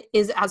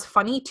is as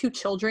funny to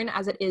children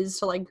as it is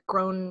to like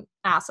grown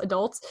ass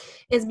adults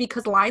is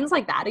because lines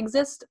like that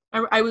exist.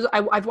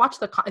 I've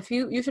watched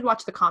you should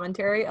watch the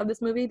commentary of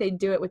this movie. They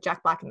do it with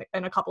Jack Black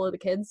and a couple of the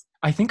kids.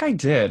 I think I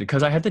did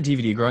because I had the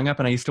DVD growing up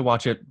and I used to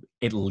watch it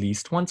at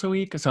least once a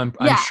week. So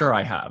I'm sure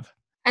I have.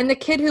 And the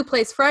kid who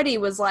plays Freddie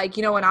was like,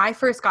 when I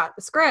first got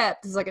the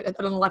script, this is like an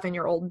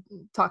 11-year-old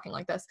talking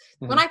like this.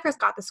 When I first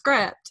got the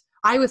script,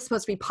 I was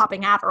supposed to be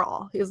popping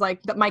Adderall. He was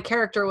like, that my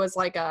character was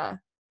like a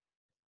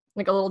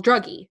little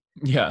druggie.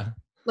 Yeah.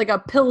 Like a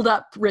pilled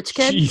up rich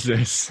kid.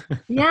 Jesus.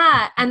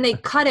 Yeah. And they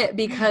cut it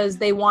because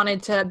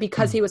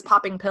he was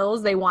popping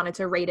pills, they wanted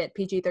to rate it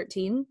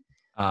PG-13.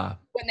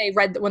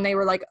 When they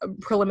were like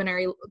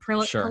preliminarily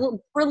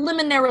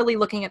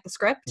looking at the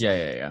script.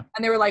 Yeah.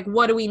 And they were like,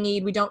 what do we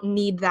need? We don't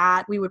need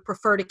that. We would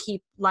prefer to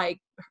keep like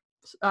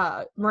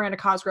Miranda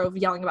Cosgrove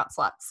yelling about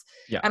sluts.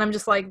 Yeah. And I'm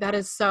just like, that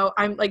is so,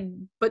 I'm like,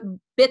 but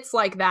bits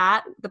like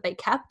that they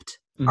kept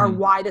are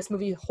why this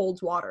movie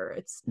holds water.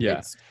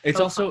 It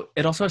also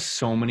has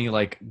so many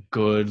like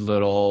good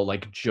little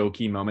like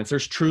jokey moments.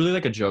 There's truly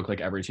like a joke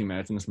like every 2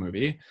 minutes in this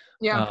movie.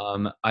 Yeah.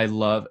 I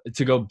love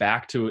to go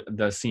back to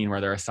the scene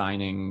where they're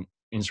assigning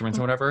instruments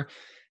or whatever.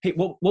 Hey,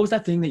 what was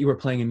that thing that you were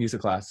playing in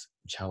music class?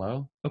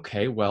 Cello.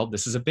 Okay, well,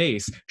 this is a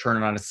bass. Turn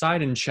it on its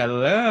side and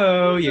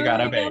cello, you got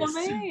a bass.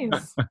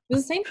 It's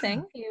the same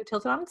thing. You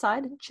tilt it on its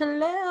side and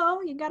cello,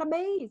 you got a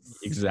bass.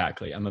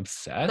 Exactly. I'm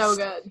obsessed. So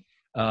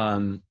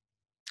good.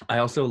 I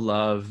also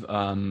love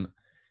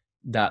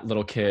that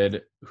little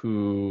kid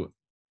who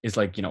is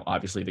like,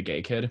 obviously the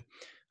gay kid.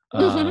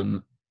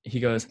 He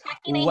goes,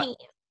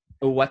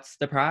 what's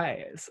the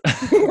prize?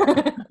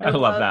 I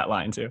love that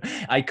line too.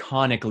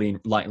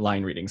 Iconic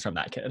line readings from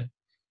that kid.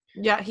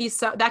 Yeah,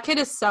 that kid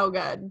is so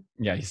good.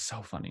 Yeah, he's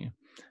so funny.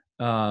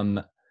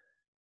 All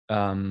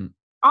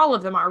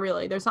of them are,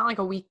 really. There's not like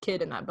a weak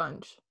kid in that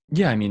bunch.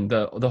 Yeah, I mean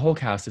the whole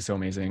cast is so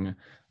amazing.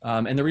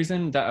 And the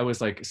reason that I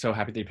was like so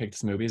happy they picked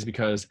this movie is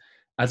because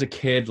as a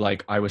kid,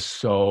 like I was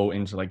so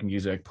into like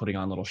music, putting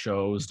on little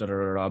shows, but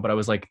I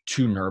was like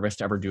too nervous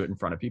to ever do it in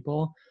front of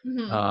people.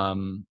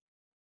 Mm-hmm.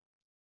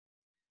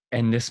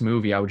 And this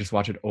movie, I would just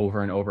watch it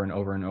over and over and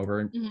over and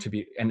over mm-hmm.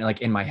 and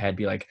like in my head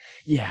be like,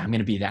 yeah, I'm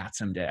gonna be that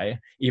someday,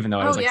 even though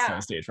I was so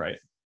stage fright.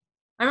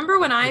 I remember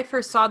when I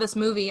first saw this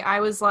movie, I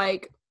was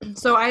like,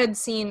 so I had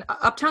seen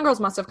Uptown Girls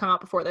must have come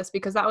out before this,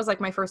 because that was like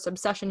my first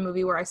obsession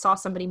movie where I saw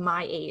somebody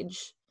my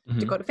age, mm-hmm.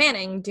 Dakota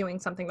Fanning, doing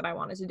something that I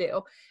wanted to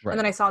do. Right. And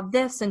then I saw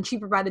this, and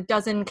Cheaper by the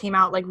Dozen came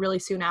out like really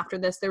soon after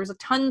this. There was a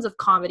tons of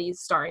comedies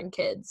starring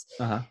kids.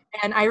 Uh-huh.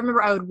 And I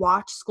remember I would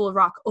watch School of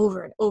Rock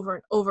over and over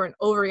and over and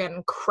over again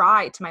and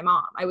cry to my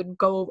mom. I would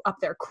go up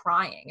there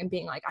crying and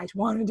being like, I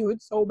want to do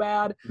it so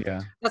bad.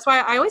 Yeah. That's why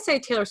I always say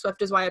Taylor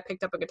Swift is why I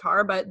picked up a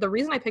guitar, but the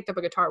reason I picked up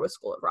a guitar was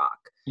School of Rock.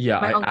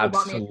 Yeah, my uncle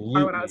bought me a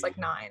guitar when I was like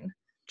 9.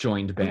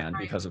 Joined band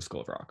because of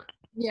School of Rock.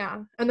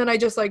 Yeah. And then I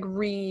just like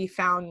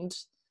found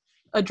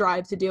a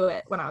drive to do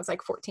it when I was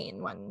like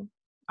 14 when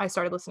I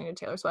started listening to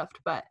Taylor Swift.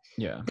 But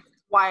yeah, that's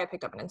why I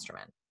picked up an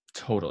instrument.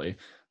 Totally.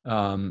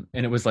 And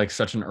it was like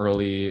such an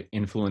early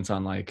influence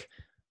on like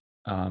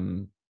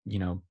you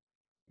know,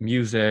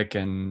 music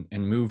and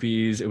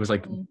movies. It was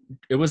like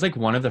it was like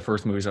one of the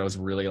first movies I was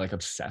really like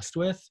obsessed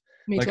with.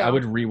 Me like too. I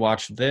would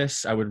rewatch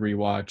this. I would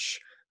rewatch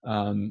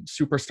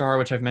Superstar,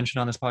 which I've mentioned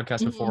on this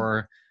podcast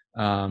before.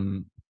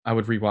 I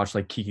would rewatch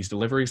like Kiki's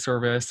Delivery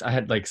Service. I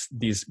had like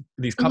these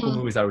couple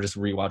movies I would just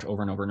rewatch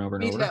over and over and over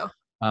and Me over. Too.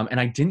 And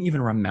I didn't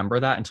even remember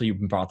that until you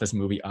brought this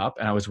movie up,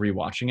 and I was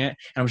rewatching it,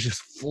 and I was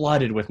just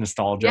flooded with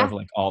nostalgia of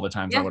like all the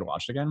times I would have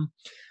watched again.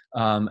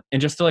 And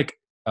just to like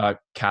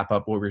cap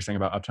up what we were saying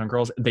about Uptown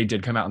Girls, they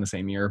did come out in the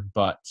same year,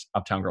 but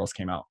Uptown Girls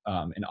came out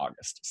in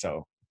August,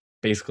 so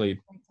basically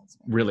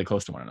really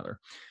close to one another.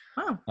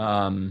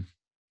 Wow.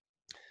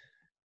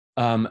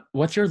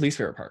 What's your least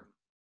favorite part?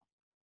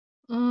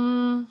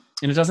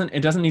 And it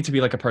doesn't need to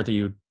be like a part that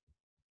you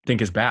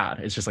think is bad.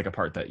 It's just like a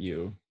part that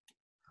you.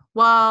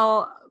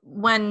 Well,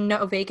 when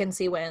No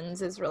Vacancy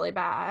wins is really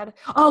bad.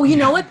 Oh, you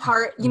know what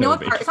part? You know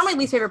what part? It's not my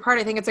least favorite part.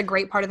 I think it's a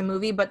great part of the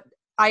movie, but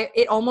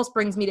it almost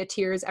brings me to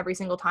tears every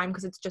single time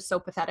because it's just so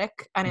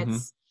pathetic, and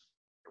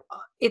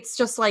it's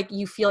just like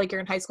you feel like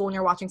you're in high school when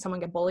you're watching someone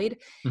get bullied.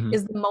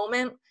 Is the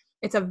moment?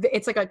 It's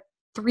like a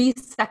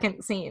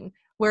 3-second scene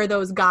where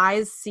those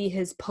guys see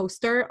his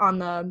poster on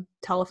the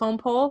telephone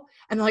pole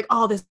and they're like,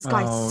 oh, this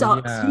guy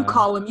sucks. Yeah. You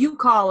call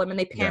him. And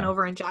they pan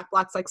over and Jack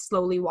Black's like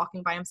slowly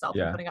walking by himself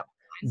and putting up.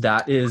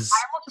 That is.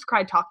 I almost just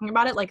cried talking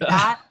about it like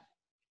that.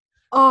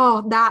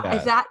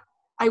 That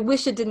I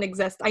wish it didn't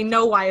exist. I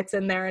know why it's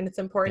in there and it's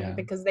important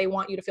because they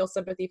want you to feel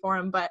sympathy for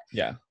him. But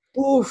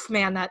oof,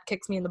 man, that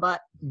kicks me in the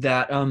butt.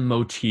 That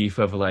motif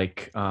of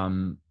like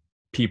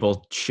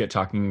people shit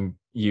talking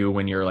you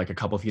when you're like a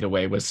couple feet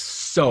away was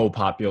so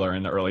popular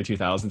in the early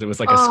 2000s. It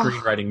was like a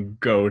screenwriting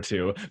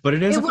go-to, but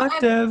it is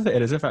effective.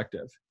 It is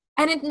effective.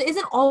 And it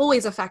isn't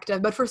always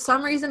effective, but for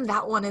some reason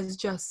that one is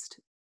just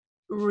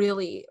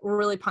really,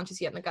 really punches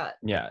you in the gut.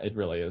 Yeah, it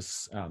really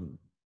is.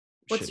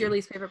 What's your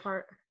least favorite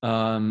part?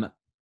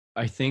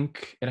 I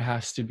think it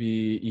has to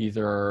be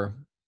either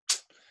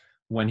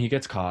when he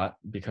gets caught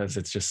because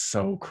it's just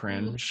so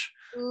cringe.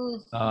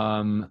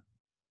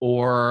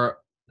 Or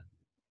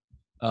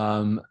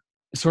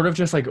sort of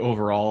just like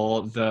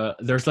overall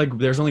there's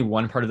only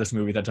one part of this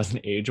movie that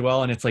doesn't age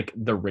well, and it's like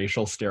the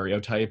racial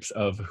stereotypes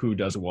of who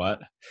does what.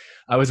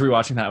 I was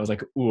rewatching that. I was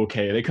like, ooh,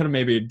 okay, they could have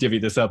maybe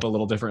divvied this up a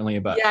little differently,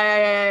 but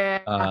yeah.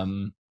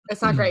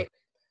 It's not great.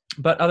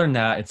 But other than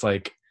that, it's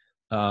like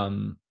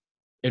the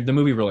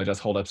movie really does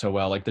hold up so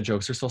well. Like the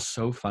jokes are still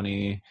so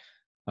funny.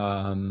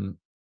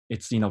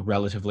 It's,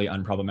 relatively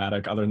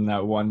unproblematic other than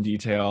that one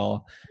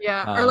detail.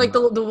 Yeah. Or like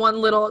the one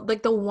little,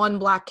 like the one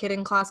black kid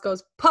in class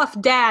goes, Puff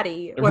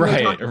Daddy.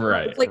 Right.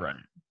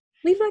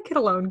 Leave that kid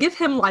alone. Give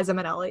him Liza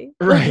Minnelli.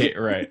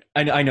 Right.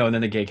 I know. And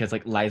then the gay kid's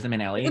like, Liza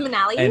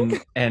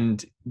Minnelli.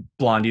 And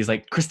Blondie's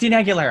like,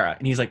 Christina Aguilera.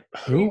 And he's like,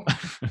 who?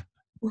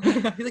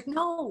 He's like,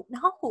 no.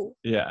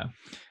 Yeah.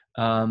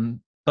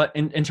 But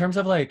in terms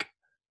of like,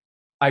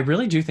 I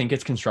really do think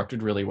it's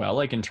constructed really well.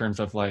 Like in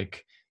terms of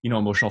like,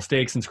 emotional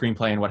stakes and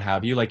screenplay and what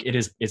have you. Like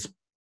it's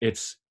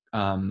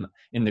in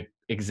the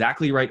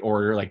exactly right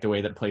order, like the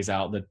way that it plays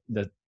out.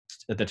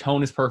 The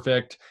tone is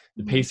perfect,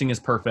 the pacing is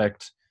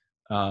perfect,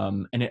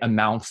 and it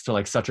amounts to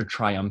like such a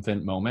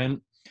triumphant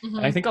moment.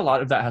 And I think a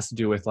lot of that has to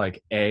do with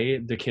like A,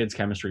 the kid's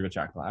chemistry with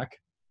Jack Black,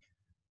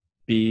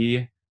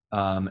 B,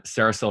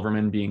 Sarah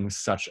Silverman being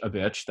such a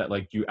bitch that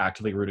like you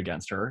actively root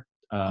against her.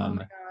 Oh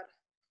my God.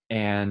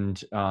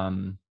 And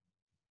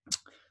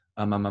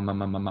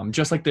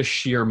just like the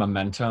sheer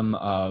momentum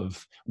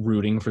of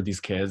rooting for these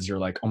kids. You're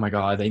like, oh my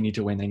God, they need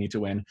to win.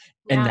 Yeah.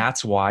 And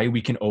that's why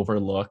we can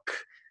overlook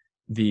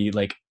the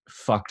like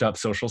fucked up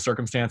social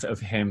circumstance of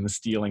him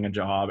stealing a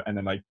job and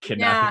then like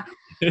kidnapping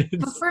kids.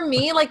 But for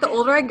me, like the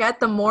older I get,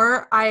 the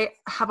more I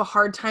have a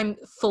hard time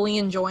fully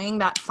enjoying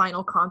that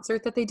final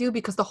concert that they do,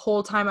 because the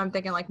whole time I'm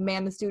thinking like,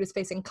 man, this dude is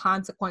facing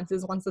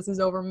consequences once this is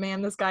over.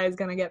 Man, this guy is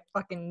gonna get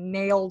fucking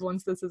nailed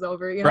once this is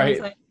over. You know what I'm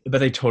saying? But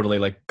they totally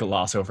like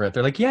gloss over it.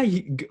 They're like, yeah,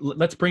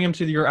 let's bring him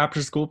to your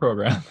after school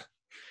program.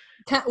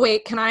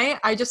 Can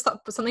I just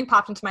thought something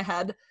popped into my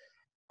head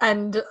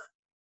and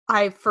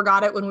I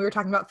forgot it when we were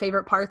talking about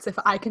favorite parts. If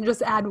I can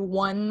just add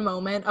one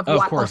moment of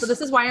what, also this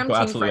is why I'm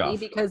Team Freddie,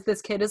 because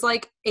this kid is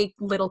like a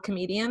little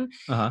comedian,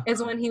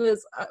 is when he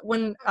was,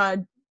 when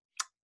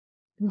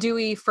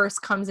Dewey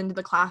first comes into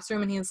the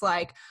classroom and he's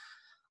like,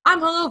 I'm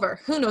hungover.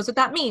 Who knows what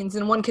that means?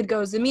 And one kid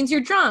goes, it means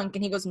you're drunk.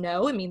 And he goes,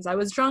 no, it means I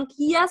was drunk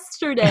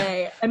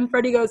yesterday. And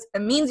Freddie goes,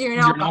 it means you're an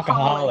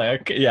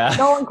alcoholic. Yeah.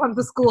 No one comes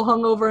to school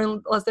hungover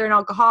unless they're an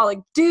alcoholic.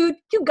 Dude,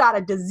 you got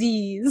a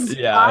disease.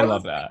 Yeah, I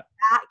love that.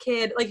 That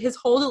kid, like his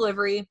whole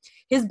delivery,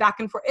 his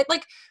back and forth,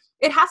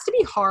 it has to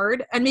be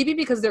hard. And maybe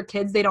because they're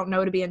kids, they don't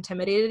know to be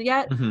intimidated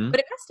yet. But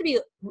it has to be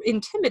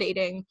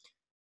intimidating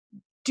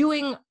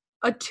doing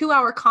a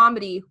 2-hour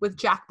comedy with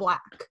Jack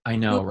Black. I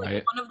know, right?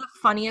 Right? One of the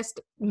funniest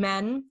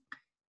men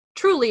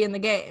truly in the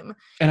game.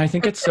 And I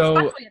think it's so,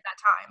 especially at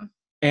that time.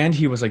 And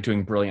he was like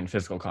doing brilliant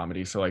physical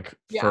comedy. So like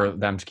for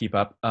them to keep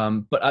up.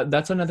 But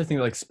that's another thing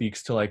that like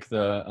speaks to like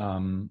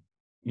the,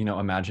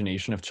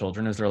 imagination of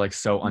children, is they're like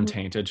so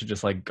untainted to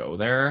just like go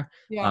there.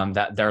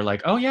 That they're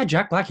like, oh yeah,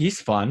 Jack Black,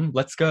 he's fun.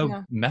 Let's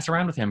go mess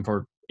around with him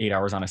for 8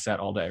 hours on a set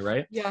all day.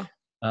 Right. Yeah.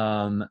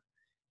 And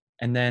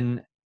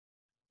then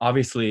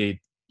obviously,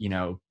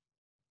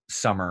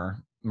 Summer,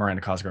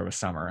 Miranda Cosgrove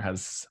Summer,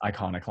 has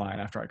iconic line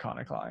after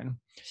iconic line.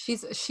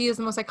 She is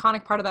the most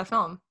iconic part of that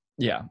film.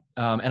 Yeah.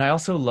 And I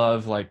also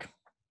love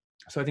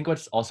so I think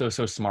what's also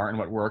so smart and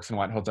what works and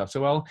why it holds up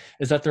so well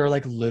is that there are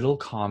like little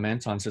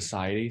comments on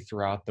society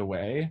throughout the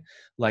way.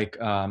 Like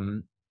at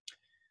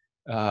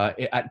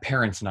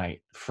parents'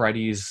 night,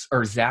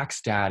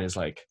 Zach's dad is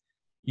like,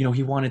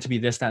 he wanted to be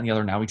this, that, and the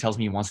other. Now he tells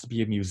me he wants to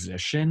be a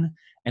musician.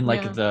 And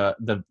like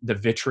the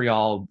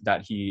vitriol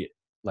that he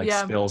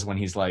spills when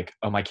he's like,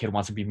 oh, my kid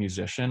wants to be a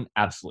musician.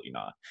 Absolutely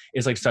not.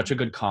 It's like such a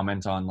good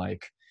comment on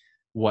like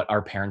what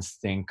our parents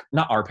think,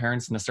 not our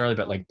parents necessarily,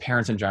 but like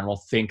parents in general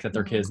think that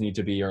their kids need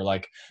to be, or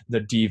like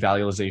the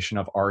devaluation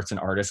of arts and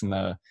artists in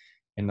the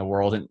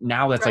world. And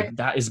now that's like,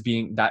 now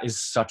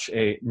is such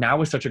a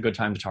good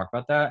time to talk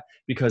about that,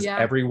 because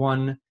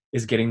everyone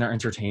is getting their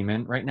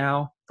entertainment right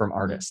now from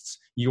artists.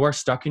 You are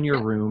stuck in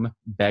your room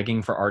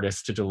begging for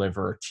artists to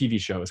deliver TV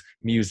shows,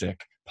 music,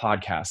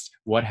 podcasts,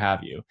 what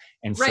have you.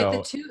 And so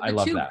the two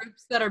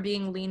groups that are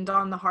being leaned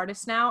on the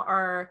hardest now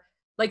are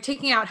like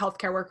taking out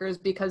healthcare workers,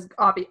 because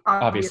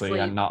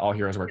obviously not all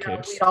heroes wear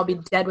capes. We'd all be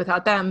dead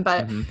without them.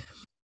 But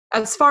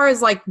as far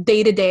as like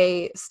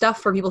day-to-day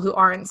stuff for people who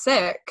aren't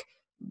sick,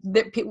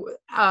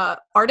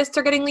 artists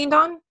are getting leaned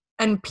on,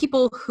 and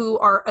people who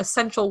are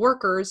essential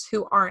workers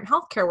who aren't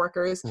healthcare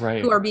workers,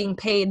 who are being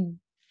paid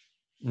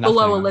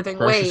below a living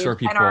wage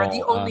and are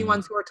the only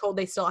ones who are told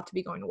they still have to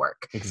be going to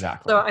work.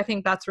 Exactly. So I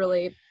think that's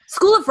really,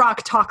 School of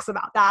Rock talks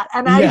about that,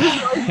 and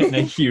in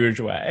a huge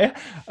way.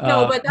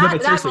 But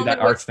seriously, that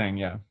arts thing,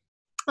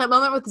 that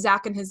moment with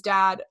Zach and his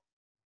dad,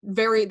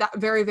 very,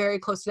 very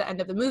close to the end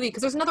of the movie,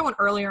 because there's another one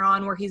earlier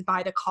on where he's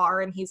by the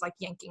car and he's like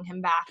yanking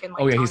him back and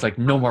like, he's like,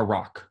 no more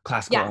rock,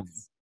 classical.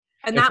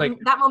 And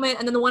that moment,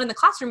 and then the one in the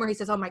classroom where he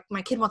says, oh,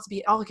 my kid wants to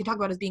be, all he can talk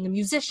about is being a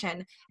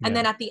musician. And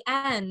then at the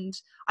end,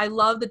 I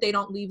love that they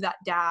don't leave that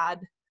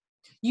dad.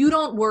 You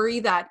don't worry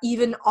that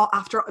even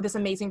after this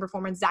amazing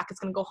performance, Zach is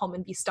going to go home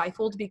and be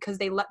stifled, because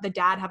they let the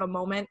dad have a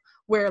moment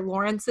where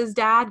Lawrence's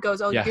dad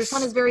goes, oh, your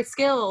son is very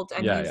skilled.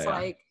 And he's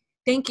like,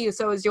 thank you,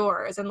 so is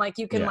yours. And like,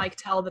 you can like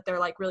tell that they're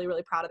like really,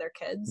 really proud of their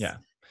kids. Yeah.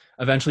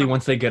 Eventually,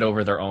 once they get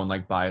over their own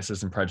like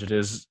biases and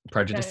prejudices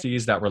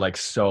that were like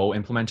so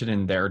implemented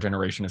in their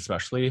generation,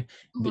 especially,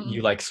 that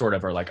you like sort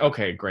of are like,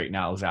 okay, great,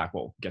 now Zach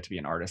will get to be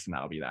an artist and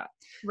that'll be that.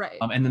 Right.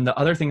 And then the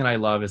other thing that I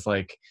love is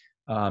like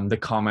the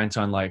comment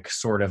on like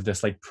sort of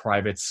this like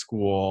private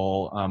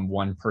school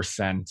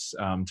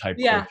 1% type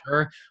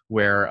culture,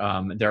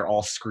 where they're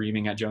all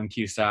screaming at Joan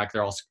Cusack.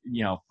 They're all,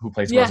 who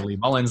plays Rosalie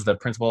Mullins, the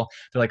principal.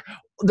 They're like,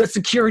 the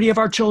security of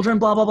our children,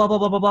 blah blah blah blah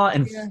blah blah blah,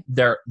 and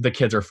the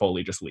kids are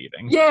fully just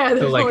leaving.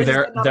 So like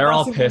they're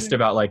all pissed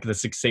about like the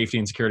safety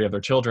and security of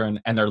their children,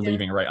 and they're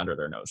leaving right under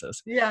their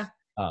noses.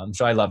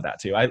 So I love that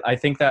too. I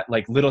think that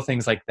like little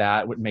things like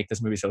that would make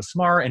this movie so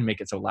smart and make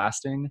it so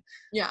lasting.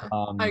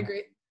 I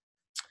agree.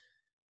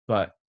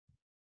 But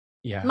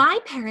my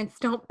parents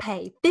don't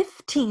pay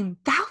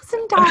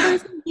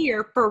 $15,000 a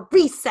year for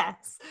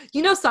recess.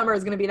 Summer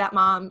is going to be that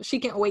mom. She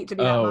can't wait to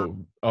be that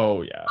mom.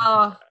 Oh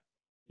yeah.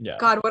 Yeah.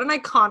 God, what an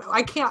icon!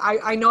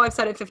 I know I've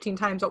said it 15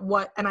 times, but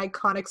what an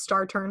iconic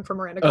star turn for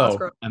Miranda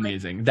Cosgrove.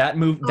 Amazing.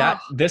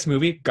 This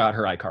movie got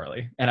her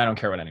iCarly, and I don't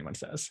care what anyone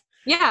says.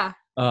 Yeah.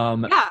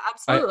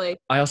 Absolutely.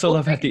 I also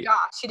love Drake and Josh.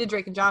 She did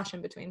Drake and Josh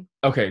in between.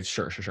 Okay,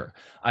 sure.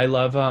 I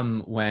love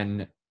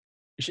when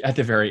at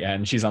the very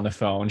end, she's on the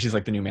phone. She's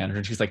like the new manager.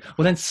 And she's like,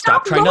 well, then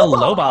stop trying to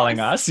lowballing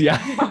us. Yeah,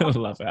 I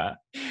love that.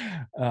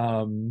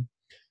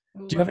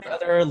 Do you have any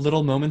other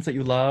little moments that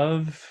you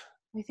love?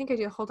 I think I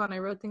do. Hold on, I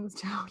wrote things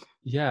down.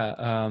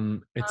 Yeah,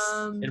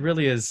 it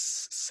really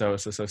is so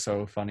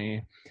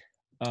funny.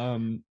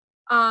 It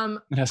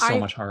has so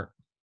much heart.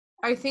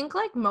 I think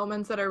like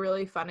moments that are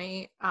really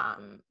funny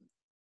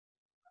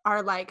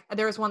are like,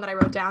 there was one that I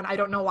wrote down. I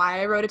don't know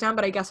why I wrote it down,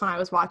 but I guess when I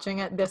was watching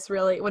it,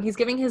 when he's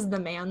giving his the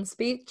man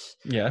speech.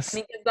 Yes.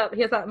 And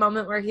he has that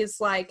moment where he's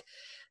like,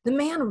 the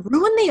man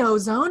ruined the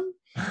ozone.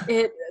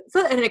 And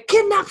it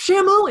kidnapped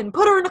Shamu and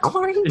put her in a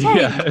chlorine tank.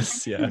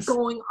 Yes.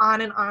 Going on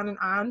and on and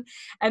on.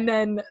 And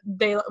then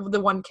the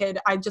one kid,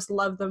 I just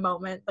love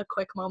the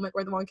quick moment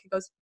where the one kid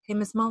goes, hey,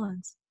 Miss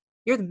Mullins,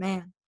 you're the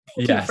man.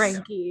 Thank you,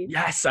 Frankie.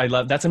 Yes, I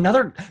love that's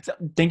another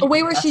thank the you.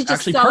 way where she's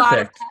just so perfect. Out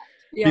of touch.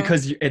 Yeah.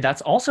 Because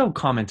that's also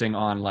commenting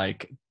on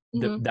like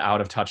the out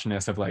of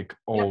touchness of like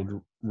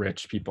old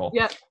rich people.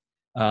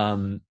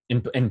 In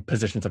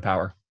positions of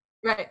power.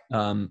 Right.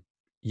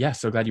 Yeah,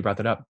 so glad you brought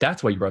that up.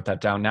 That's why you wrote that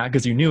down now,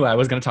 because you knew I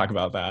was going to talk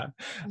about that.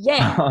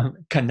 Yeah.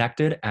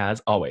 Connected as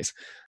always.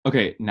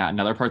 Okay, now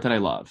another part that I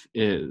love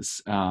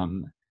is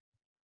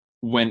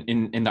when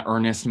in the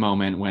earnest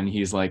moment when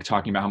he's like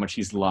talking about how much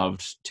he's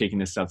loved taking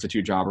this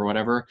substitute job or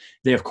whatever,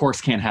 they of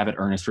course can't have it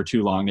earnest for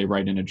too long. They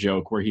write in a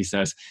joke where he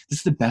says, this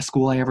is the best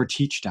school I ever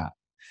teached at.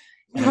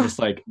 And I'm just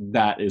like,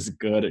 that is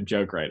good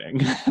joke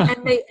writing.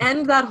 And they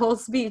end that whole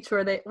speech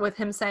with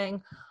him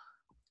saying,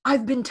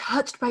 I've been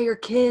touched by your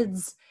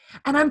kids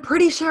and I'm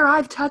pretty sure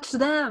I've touched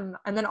them.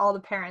 And then all the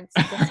parents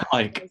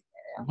like,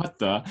 what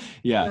the?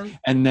 Yeah.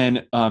 And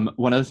then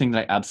one other thing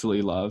that I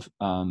absolutely love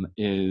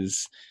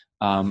is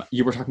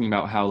you were talking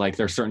about how like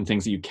there's certain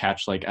things that you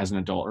catch like as an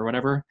adult or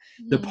whatever.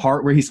 The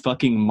part where he's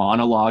fucking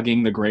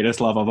monologuing the greatest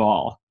love of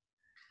all.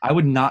 I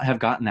would not have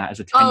gotten that as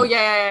a 10 Oh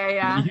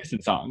yeah. Whitney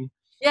Houston song.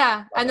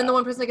 Yeah. And then the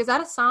one person's like, is that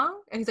a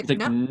song? And he's like,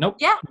 no. Nope.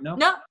 Yeah.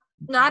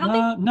 No, I don't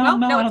think. No,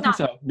 I don't think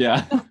so.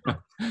 Yeah.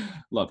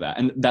 Love that.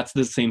 And that's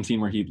the same scene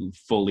where he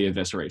fully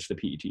eviscerates the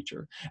PE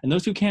teacher. And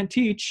those who can't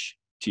teach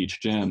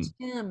Jim.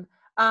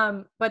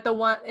 But the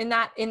one in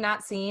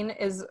that scene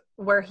is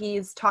where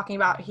he's talking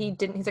about he's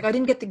like, I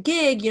didn't get the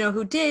gig,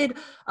 who did?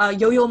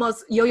 Yo-Yo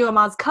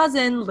Ma's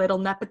cousin, Little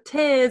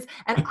Nepotiz.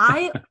 And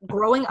I,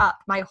 growing up,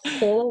 my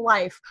whole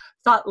life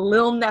thought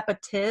Lil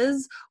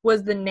Nepotiz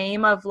was the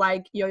name of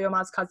like Yo-Yo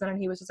Ma's cousin,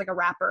 and he was just like a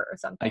rapper or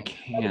something. I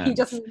can't. He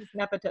just means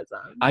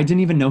nepotism. I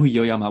didn't even know who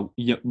Yo-Yo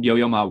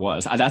Ma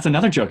was. That's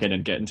another joke I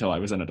didn't get until I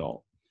was an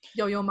adult.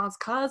 Yo-Yo Ma's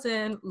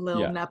cousin,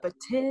 Lil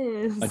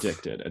Nepotiz.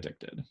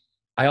 Addicted.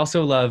 I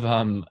also love,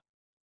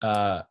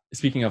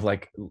 speaking of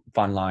like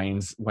fun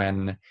lines,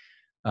 when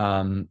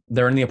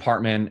they're in the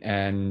apartment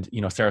and,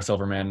 Sarah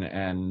Silverman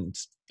and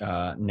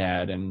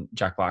Ned and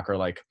Jack Black are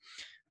like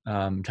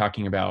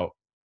talking about,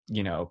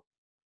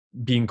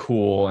 being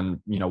cool and,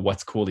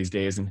 what's cool these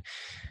days. And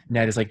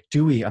Ned is like,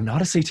 Dewey, I'm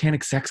not a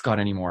satanic sex god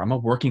anymore. I'm a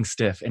working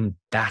stiff, and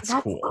that's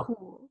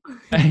cool.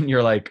 And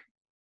you're like,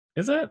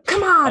 is it?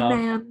 Come on,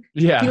 man.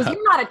 Yeah. He goes,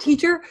 you're not a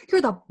teacher.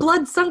 You're the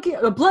blood-sucking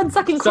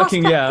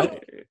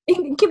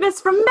incubus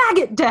from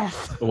maggot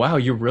death. Wow,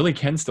 you really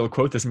can still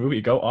quote this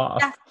movie. Go off.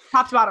 Yeah,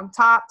 top to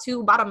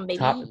bottom, baby.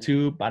 Top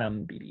to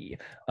bottom, baby.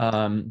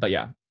 But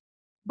yeah.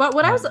 But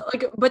what I was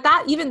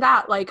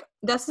like,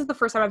 this is the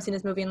first time I've seen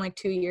this movie in like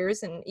 2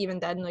 years, and even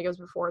then, like it was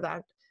before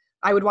that.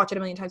 I would watch it a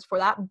million times before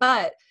that,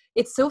 but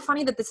it's so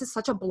funny that this is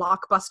such a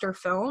blockbuster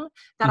film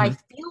that I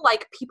feel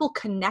like people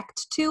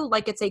connect to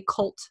like it's a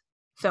cult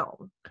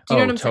film. Do you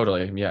know what I'm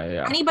totally saying?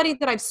 Yeah. Anybody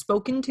that I've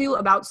spoken to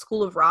about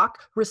School of Rock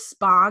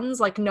responds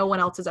like no one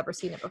else has ever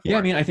seen it before. Yeah,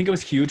 I mean, I think it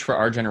was huge for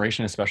our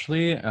generation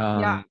especially,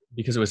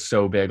 because it was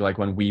so big, like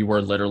when we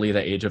were literally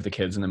the age of the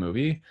kids in the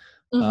movie.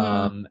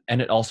 And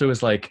it also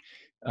is like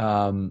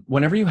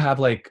whenever you have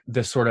like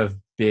this sort of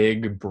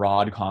big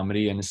broad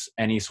comedy in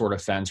any sort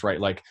of sense, right?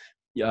 Like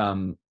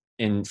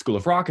in School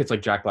of Rock, it's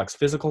like Jack Black's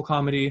physical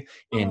comedy.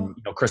 In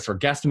Christopher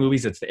Guest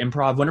movies, it's the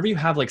improv. Whenever you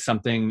have like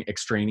something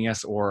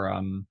extraneous or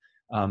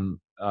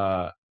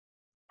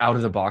out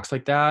of the box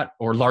like that,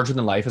 or larger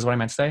than life is what I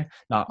meant to say,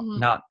 not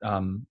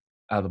out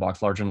of the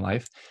box, larger than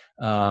life.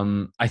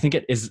 I think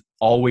it is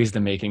always the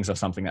makings of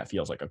something that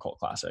feels like a cult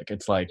classic.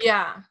 It's like,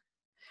 because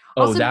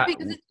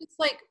it's just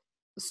like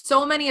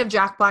so many of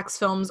Jack Black's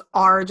films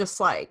are just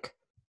like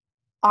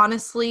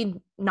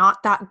honestly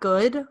not that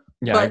good.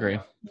 Yeah, I agree.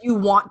 You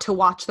want to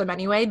watch them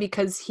anyway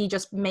because he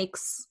just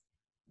makes.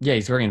 Yeah,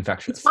 he's very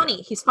infectious.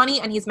 He's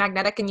funny and he's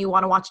magnetic, and you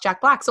want to watch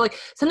Jack Black. So like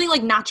something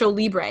like Nacho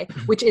Libre,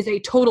 which is a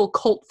total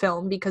cult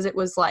film because it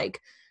was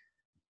like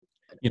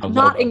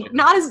not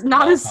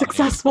as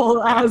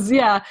successful as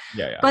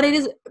But it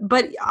is.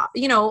 But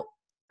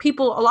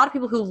a lot of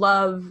people who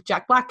love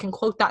Jack Black can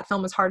quote that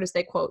film as hard as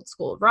they quote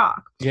School of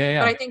Rock.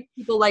 Yeah. But I think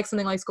people like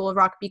something like School of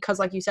Rock because,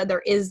 like you said,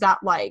 there is that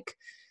like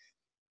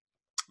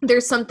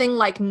there's something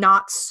like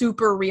not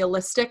super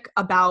realistic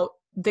about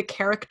the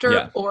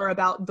character or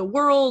about the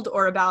world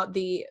or about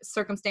the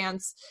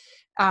circumstance.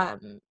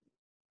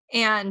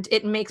 and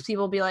it makes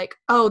people be like,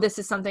 oh, this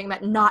is something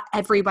that not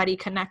everybody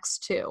connects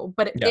to.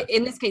 But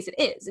in this case, it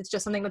is. It's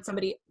just something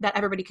that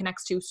everybody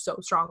connects to so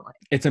strongly.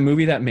 It's a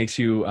movie that makes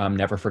you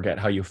never forget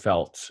how you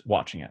felt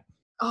watching it.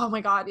 Oh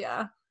my God,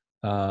 yeah.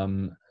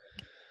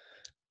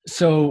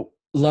 So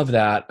love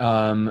that.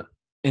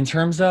 In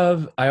terms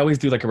of, I always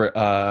do like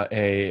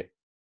a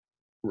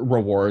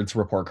rewards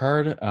report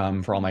card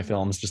for all my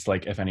films, just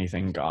like if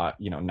anything got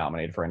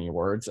nominated for any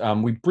awards.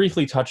 We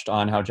briefly touched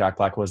on how Jack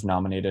Black was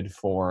nominated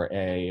for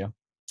a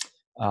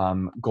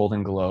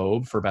Golden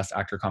Globe for Best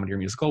Actor, Comedy or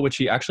Musical, which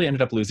he actually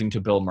ended up losing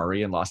to Bill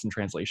Murray in Lost in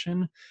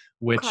Translation,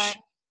 which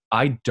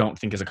I don't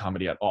think is a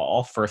comedy at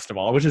all, first of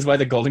all, which is why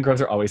the Golden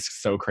Globes are always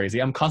so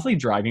crazy. I'm constantly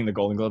dragging the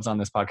Golden Globes on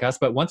this podcast,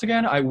 but once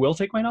again, I will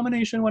take my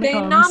nomination when it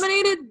comes. They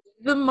nominated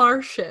The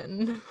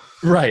Martian.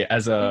 Right,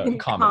 as a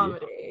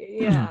comedy.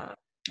 Yeah.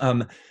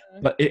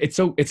 But it's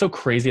so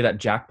crazy that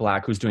Jack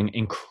Black, who's doing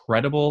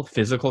incredible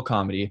physical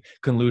comedy,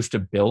 can lose to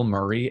Bill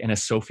Murray in a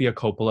Sofia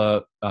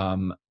Coppola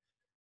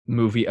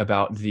movie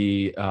about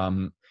the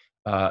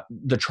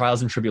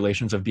trials and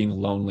tribulations of being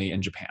lonely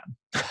in Japan.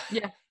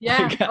 Yeah.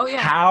 Like, oh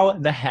yeah. How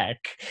the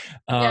heck?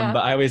 But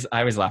I always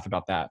laugh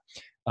about that.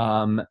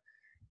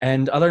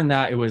 And other than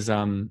that, it was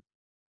snubbed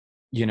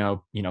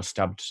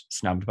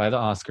by the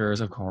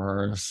Oscars, of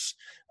course.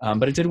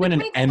 But it did win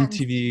an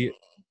MTV. Sense.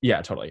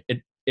 Yeah, totally.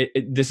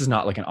 This is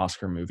not like an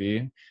Oscar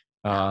movie.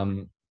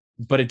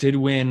 But it did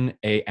win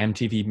a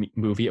MTV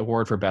Movie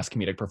Award for Best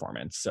Comedic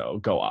Performance. So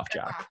go off,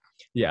 Jack.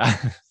 Yeah.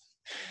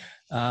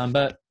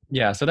 But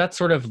yeah, so that's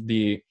sort of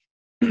the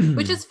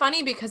which is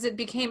funny because it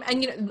became,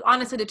 and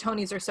honestly the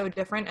Tonys are so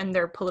different and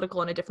they're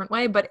political in a different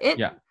way, but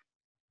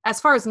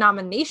as far as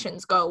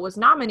nominations go, was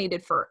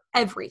nominated for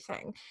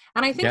everything.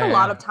 And I think a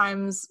lot of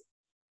times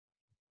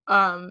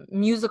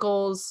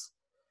musicals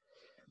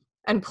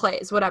and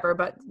plays, whatever,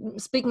 but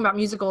speaking about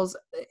musicals,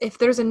 if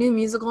there's a new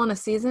musical in a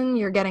season,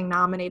 you're getting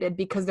nominated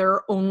because there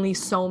are only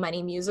so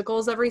many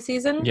musicals every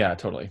season. Yeah,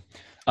 totally.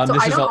 So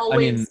I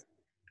mean,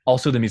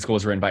 also the musical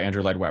was written by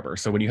Andrew Lloyd Webber,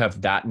 so when you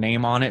have that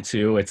name on it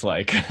too, it's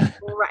like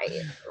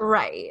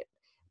right.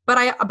 But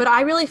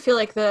I really feel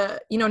like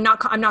I'm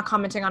not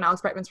commenting on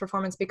Alex Brightman's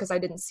performance because I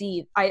didn't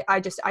see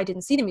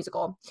the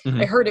musical.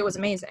 Mm-hmm. I heard it was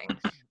amazing,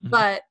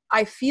 but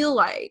I feel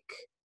like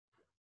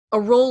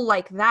a role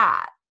like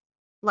that,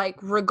 like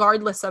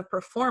regardless of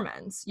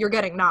performance, you're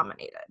getting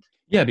nominated.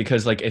 Yeah,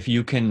 because like if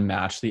you can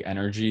match the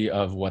energy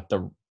of what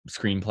the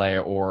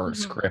screenplay or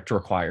script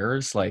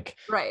requires, like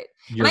right.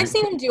 And I've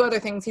seen him do other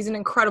things. He's an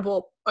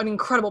incredible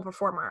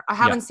performer. I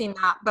haven't seen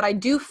that, but I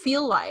do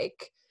feel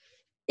like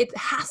it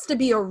has to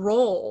be a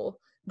role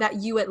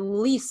that you at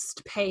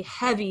least pay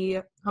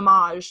heavy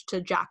homage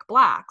to Jack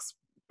Black's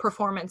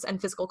performance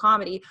and physical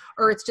comedy,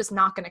 or it's just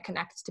not going to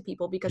connect to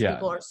people because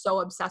people are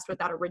so obsessed with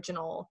that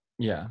original.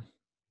 Yeah.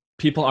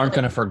 People aren't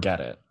going to forget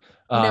it.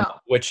 No.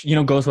 Which,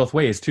 goes both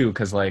ways too.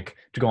 Cause like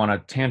to go on a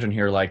tangent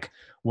here, like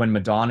when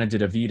Madonna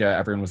did Evita,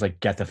 everyone was like,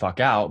 get the fuck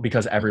out,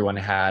 because everyone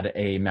had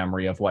a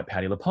memory of what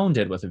Patti LuPone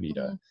did with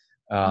Evita.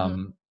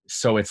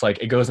 So it's like,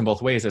 it goes in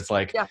both ways. It's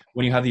like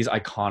when you have these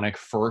iconic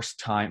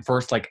first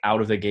like out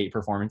of the gate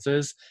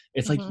performances,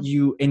 it's like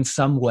you, in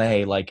some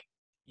way, like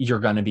you're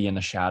going to be in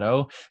the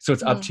shadow. So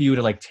it's up to you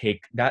to like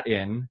take that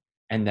in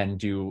and then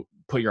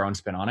put your own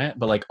spin on it.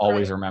 But like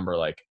always remember,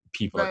 like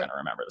people are going to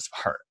remember this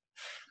part.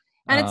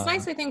 And it's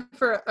nice, I think,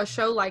 for a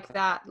show like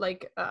that,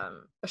 like a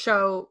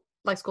show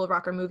like School of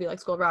Rock or a movie like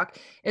School of Rock,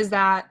 is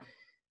that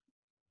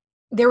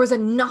there was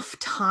enough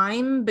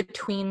time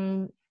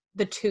between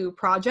the two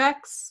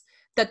projects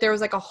that there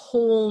was like a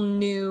whole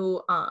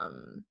new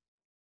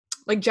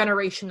like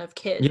generation of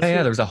kids.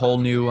 Yeah, there's a whole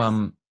new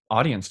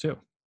audience too,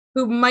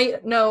 who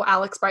might know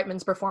Alex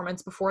Brightman's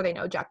performance before they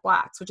know Jack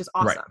Black's, which is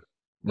awesome.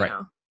 Right.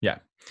 Yeah.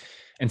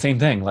 And same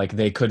thing, like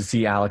they could have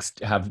seen Alex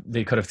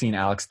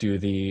do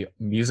the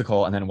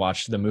musical and then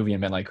watch the movie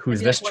and been like, who's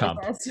this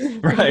chump?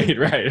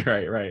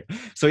 Right.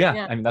 So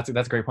yeah, I mean, that's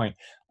a great point.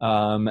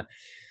 Nat,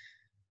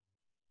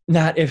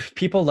 if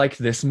people liked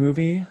this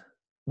movie,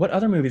 what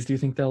other movies do you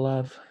think they'll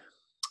love?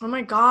 Oh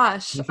my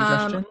gosh. Any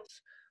suggestions?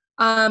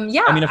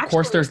 Yeah. I mean, of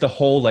course there's the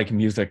whole like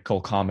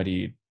musical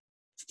comedy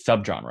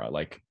subgenre,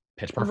 like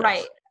Pitch Perfect.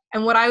 Right.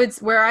 And where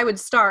I would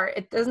start,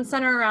 it doesn't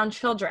center around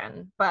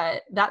children,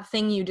 but That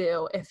Thing You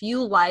Do, if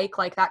you like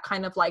that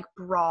kind of like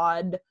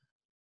broad,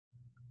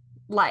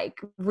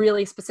 like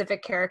really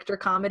specific character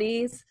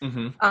comedies,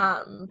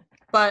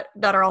 but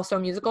that are also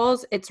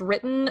musicals, it's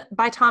written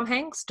by Tom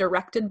Hanks,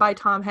 directed by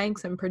Tom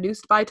Hanks, and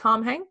produced by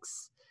Tom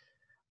Hanks.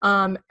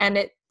 And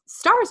it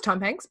stars Tom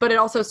Hanks, but it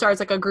also stars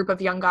like a group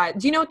of young guys.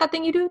 Do you know what That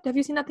Thing You Do? Have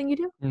you seen That Thing You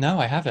Do? No,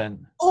 I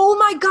haven't. Oh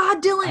my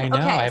God, Dylan! I know,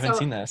 okay, I haven't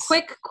seen this.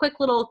 Quick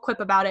little quip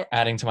about it.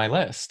 Adding to my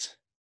list.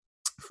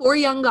 4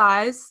 young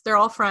guys, they're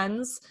all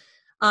friends,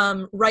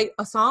 write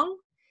a song,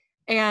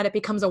 and it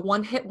becomes a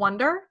one-hit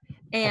wonder,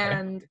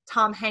 and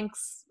Tom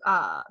Hanks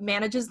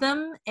manages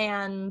them,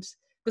 and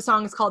the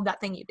song is called That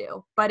Thing You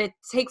Do. But it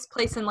takes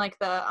place in like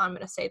I'm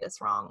going to say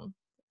this wrong.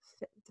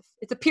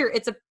 It's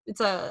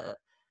a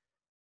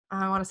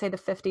I want to say the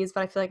 50s,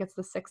 but I feel like it's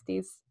the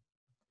 60s.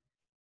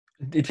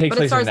 It takes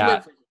place in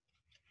that.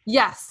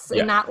 Yes,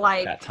 in that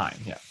like that time.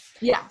 Yeah.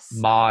 Yes.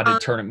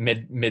 Turn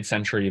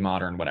mid-century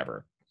modern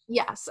whatever.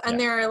 Yes, and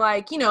they're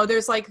like, you know,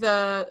 there's like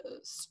the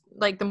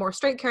more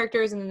straight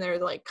characters, and then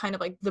there's like kind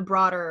of like the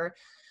broader,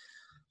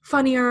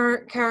 funnier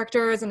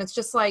characters, and it's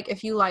just like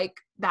if you like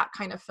that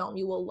kind of film,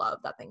 you will love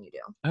That Thing You Do.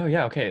 Oh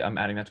yeah, okay. I'm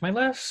adding that to my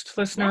list,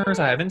 listeners.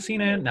 I haven't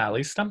seen it.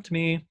 Natalie stumped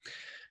me.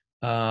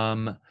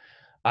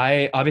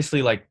 I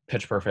obviously like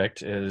Pitch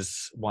Perfect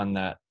is one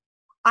that.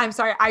 I'm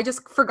sorry, I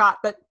just forgot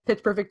that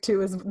Pitch Perfect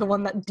 2 is the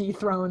one that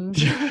dethroned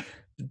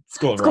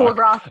School of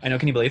Rock. I know,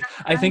 can you believe?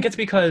 I think it's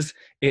because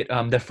it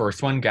the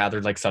first one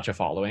gathered like such a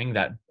following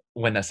that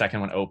when the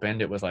second one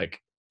opened, it was like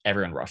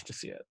everyone rushed to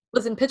see it.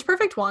 Listen, Pitch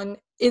Perfect 1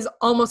 is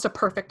almost a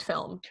perfect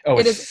film. Oh,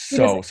 it is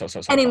so an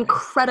funny.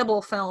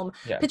 Incredible film.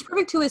 Yeah. Pitch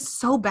Perfect 2 is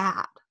so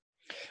bad.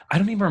 I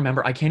don't even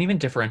remember. I can't even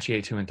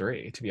differentiate 2 and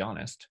 3, to be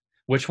honest.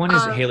 Which one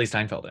is Haley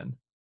Steinfeld in?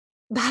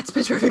 That's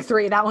Pitch Perfect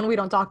 3. That one we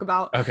don't talk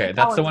about. Okay,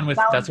 that's the one with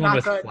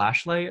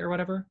Flashlight or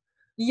whatever.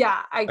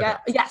 Yeah, I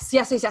get. Okay.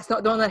 Yes.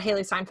 The one that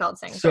Haley Steinfeld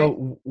sings.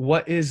 So,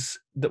 right?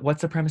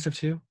 What's the premise of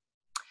 2?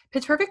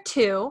 Pitch Perfect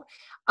 2.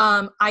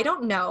 I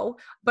don't know,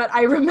 but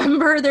I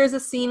remember there's a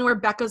scene where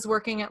Becca's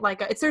working at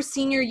it's their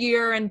senior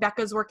year, and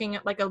Becca's working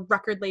at like a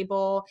record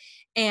label,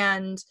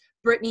 and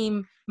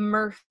Brittany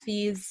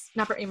Murphy.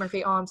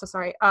 Oh, I'm so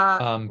sorry.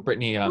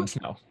 Brittany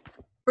Snow.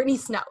 Brittany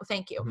Snow,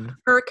 thank you. Mm-hmm.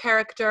 Her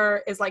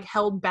character is like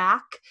held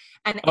back,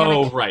 and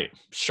right,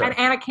 sure. And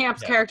Anna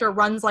Camp's character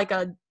runs like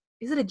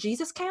is it a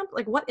Jesus camp?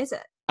 Like, what is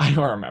it? I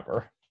don't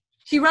remember.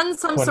 She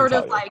runs some sort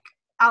of like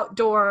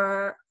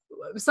outdoor,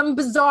 some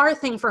bizarre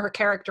thing for her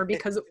character,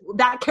 because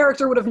that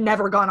character would have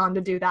never gone on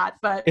to do that.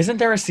 But isn't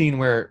there a scene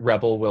where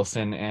Rebel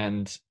Wilson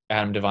and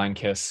Adam Devine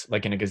kiss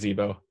like in a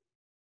gazebo?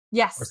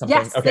 Yes,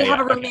 okay, they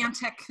have a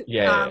romantic,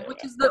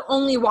 which is the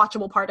only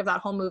watchable part of that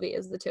whole movie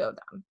is the two of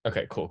them.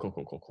 Okay,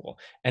 cool.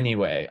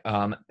 Anyway,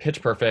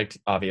 Pitch Perfect,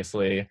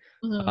 obviously.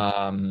 Mm-hmm.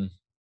 I'm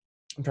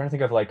trying to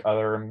think of like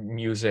other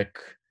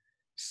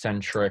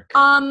music-centric.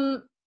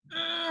 The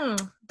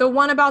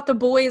one about the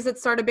boys that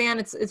start a band,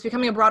 it's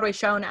becoming a Broadway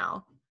show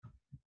now.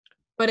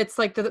 But it's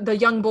like the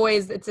young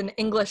boys, it's an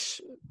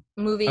English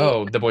movie.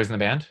 Oh, The Boys in the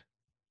Band?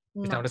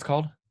 No. Is that what it's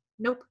called?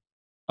 Nope.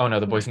 Oh no,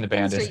 The Boys in the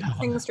Band is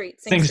Sing Street.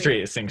 Sing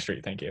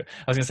Street. Thank you.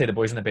 I was gonna say The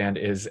Boys in the Band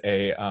is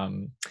a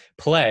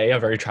play, a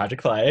very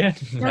tragic play.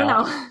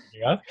 No.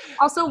 Yeah.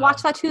 Also,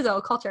 watch that too, though.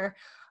 Culture.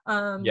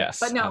 Yes,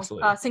 but no,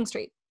 absolutely. Sing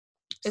Street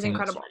is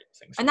incredible,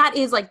 and that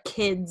is like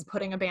kids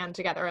putting a band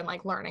together and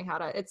like learning how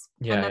to. It's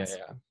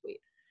sweet.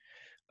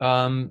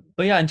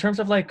 But yeah, in terms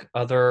of like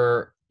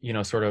other,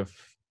 sort of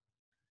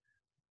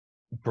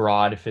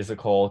broad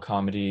physical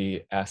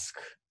comedy-esque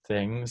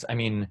things, I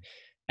mean,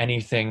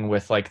 anything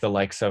with like the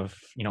likes of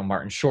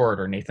Martin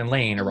Short or Nathan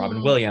Lane or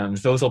Robin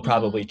Williams, those will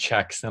probably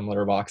check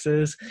similar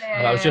boxes.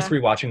 I was just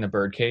rewatching The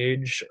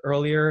Birdcage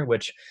earlier,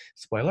 which,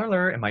 spoiler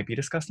alert, it might be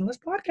discussed in this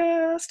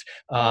podcast.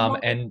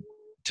 And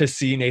to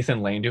see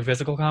Nathan Lane do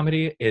physical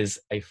comedy is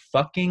a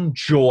fucking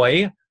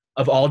joy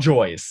of all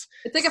joys.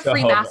 It's like a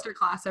free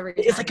masterclass every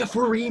time. It's like a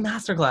free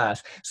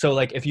masterclass. So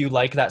like if you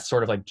like that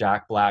sort of like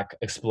Jack Black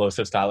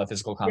explosive style of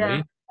physical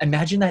comedy,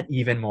 imagine that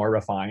even more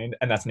refined,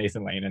 and that's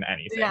Nathan Lane in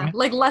anything. Yeah,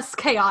 like less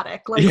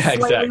chaotic. Like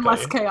slightly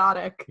less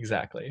chaotic.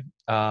 Exactly.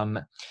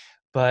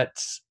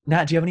 But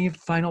Nat, do you have any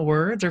final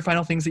words or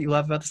final things that you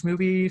love about this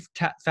movie?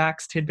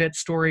 Facts, tidbits,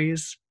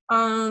 stories?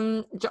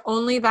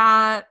 Only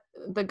that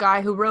the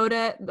guy who wrote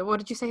it, what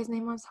did you say his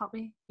name was? Help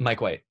me.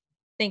 Mike White.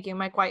 Thank you.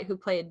 Mike White, who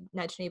played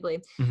Ned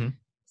Schneebly,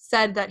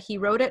 said that he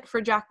wrote it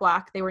for Jack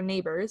Black. They were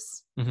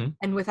neighbors.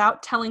 And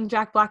without telling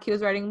Jack Black he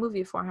was writing a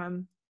movie for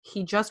him,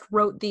 he just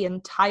wrote the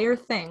entire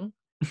thing,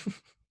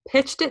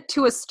 pitched it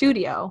to a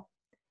studio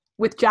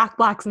with Jack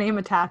Black's name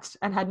attached,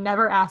 and had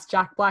never asked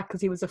Jack Black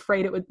because he was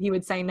afraid he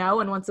would say no.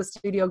 And once the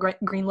studio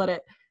greenlit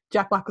it,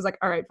 Jack Black was like,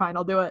 all right, fine,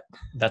 I'll do it.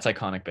 That's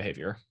iconic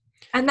behavior.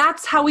 And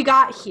that's how we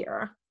got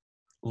here.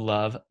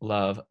 Love.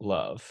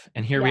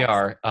 And here we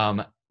are.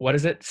 What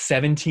is it?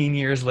 17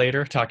 years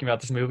later, talking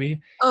about this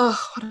movie.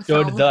 Oh, what a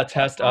stood the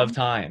test of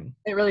time.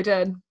 It really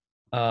did.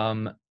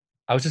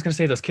 I was just gonna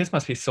say those kids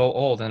must be so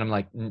old, and I'm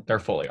like, they're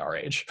fully our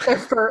age.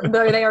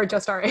 They are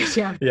just our age.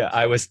 Yeah. Yeah,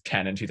 I was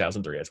 10 in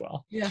 2003 as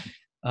well. Yeah.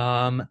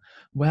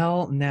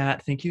 Well,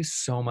 Nat, thank you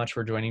so much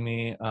for joining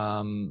me.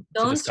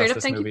 Dylan, straight up,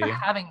 thank you for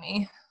having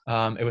me.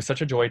 It was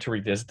such a joy to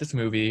revisit this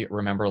movie.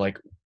 Remember, like,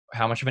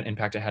 how much of an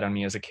impact it had on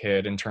me as a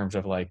kid in terms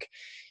of like,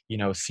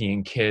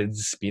 seeing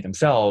kids be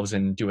themselves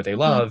and do what they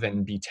love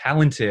and be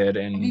talented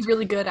and be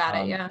really good at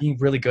it. Yeah. Being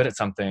really good at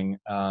something.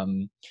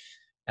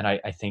 And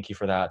I thank you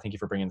for that. Thank you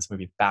for bringing this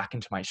movie back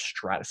into my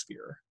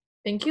stratosphere.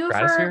 Thank you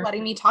for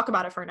letting me talk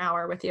about it for an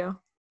hour with you.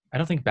 I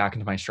don't think back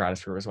into my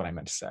stratosphere was what I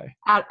meant to say.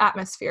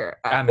 Atmosphere.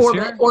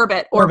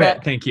 Orbit.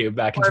 Thank you.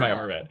 Back into my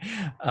orbit.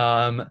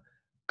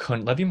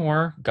 Couldn't love you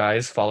more.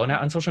 Guys, follow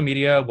Nat on social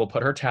media. We'll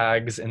put her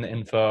tags in the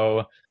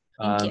info.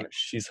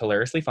 She's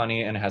hilariously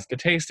funny and has good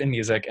taste in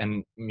music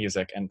and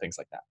things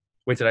like that.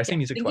 Wait, did I say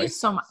music twice? Thank you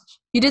so much.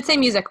 You did say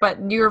music, but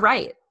you're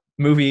right.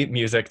 Movie,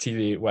 music,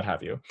 TV, what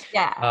have you.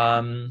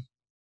 Yeah.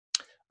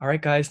 All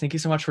right, guys, thank you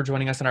so much for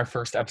joining us in our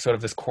first episode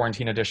of this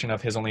quarantine edition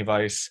of His Only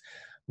Vice.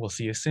 We'll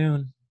see you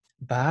soon.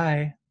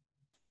 Bye.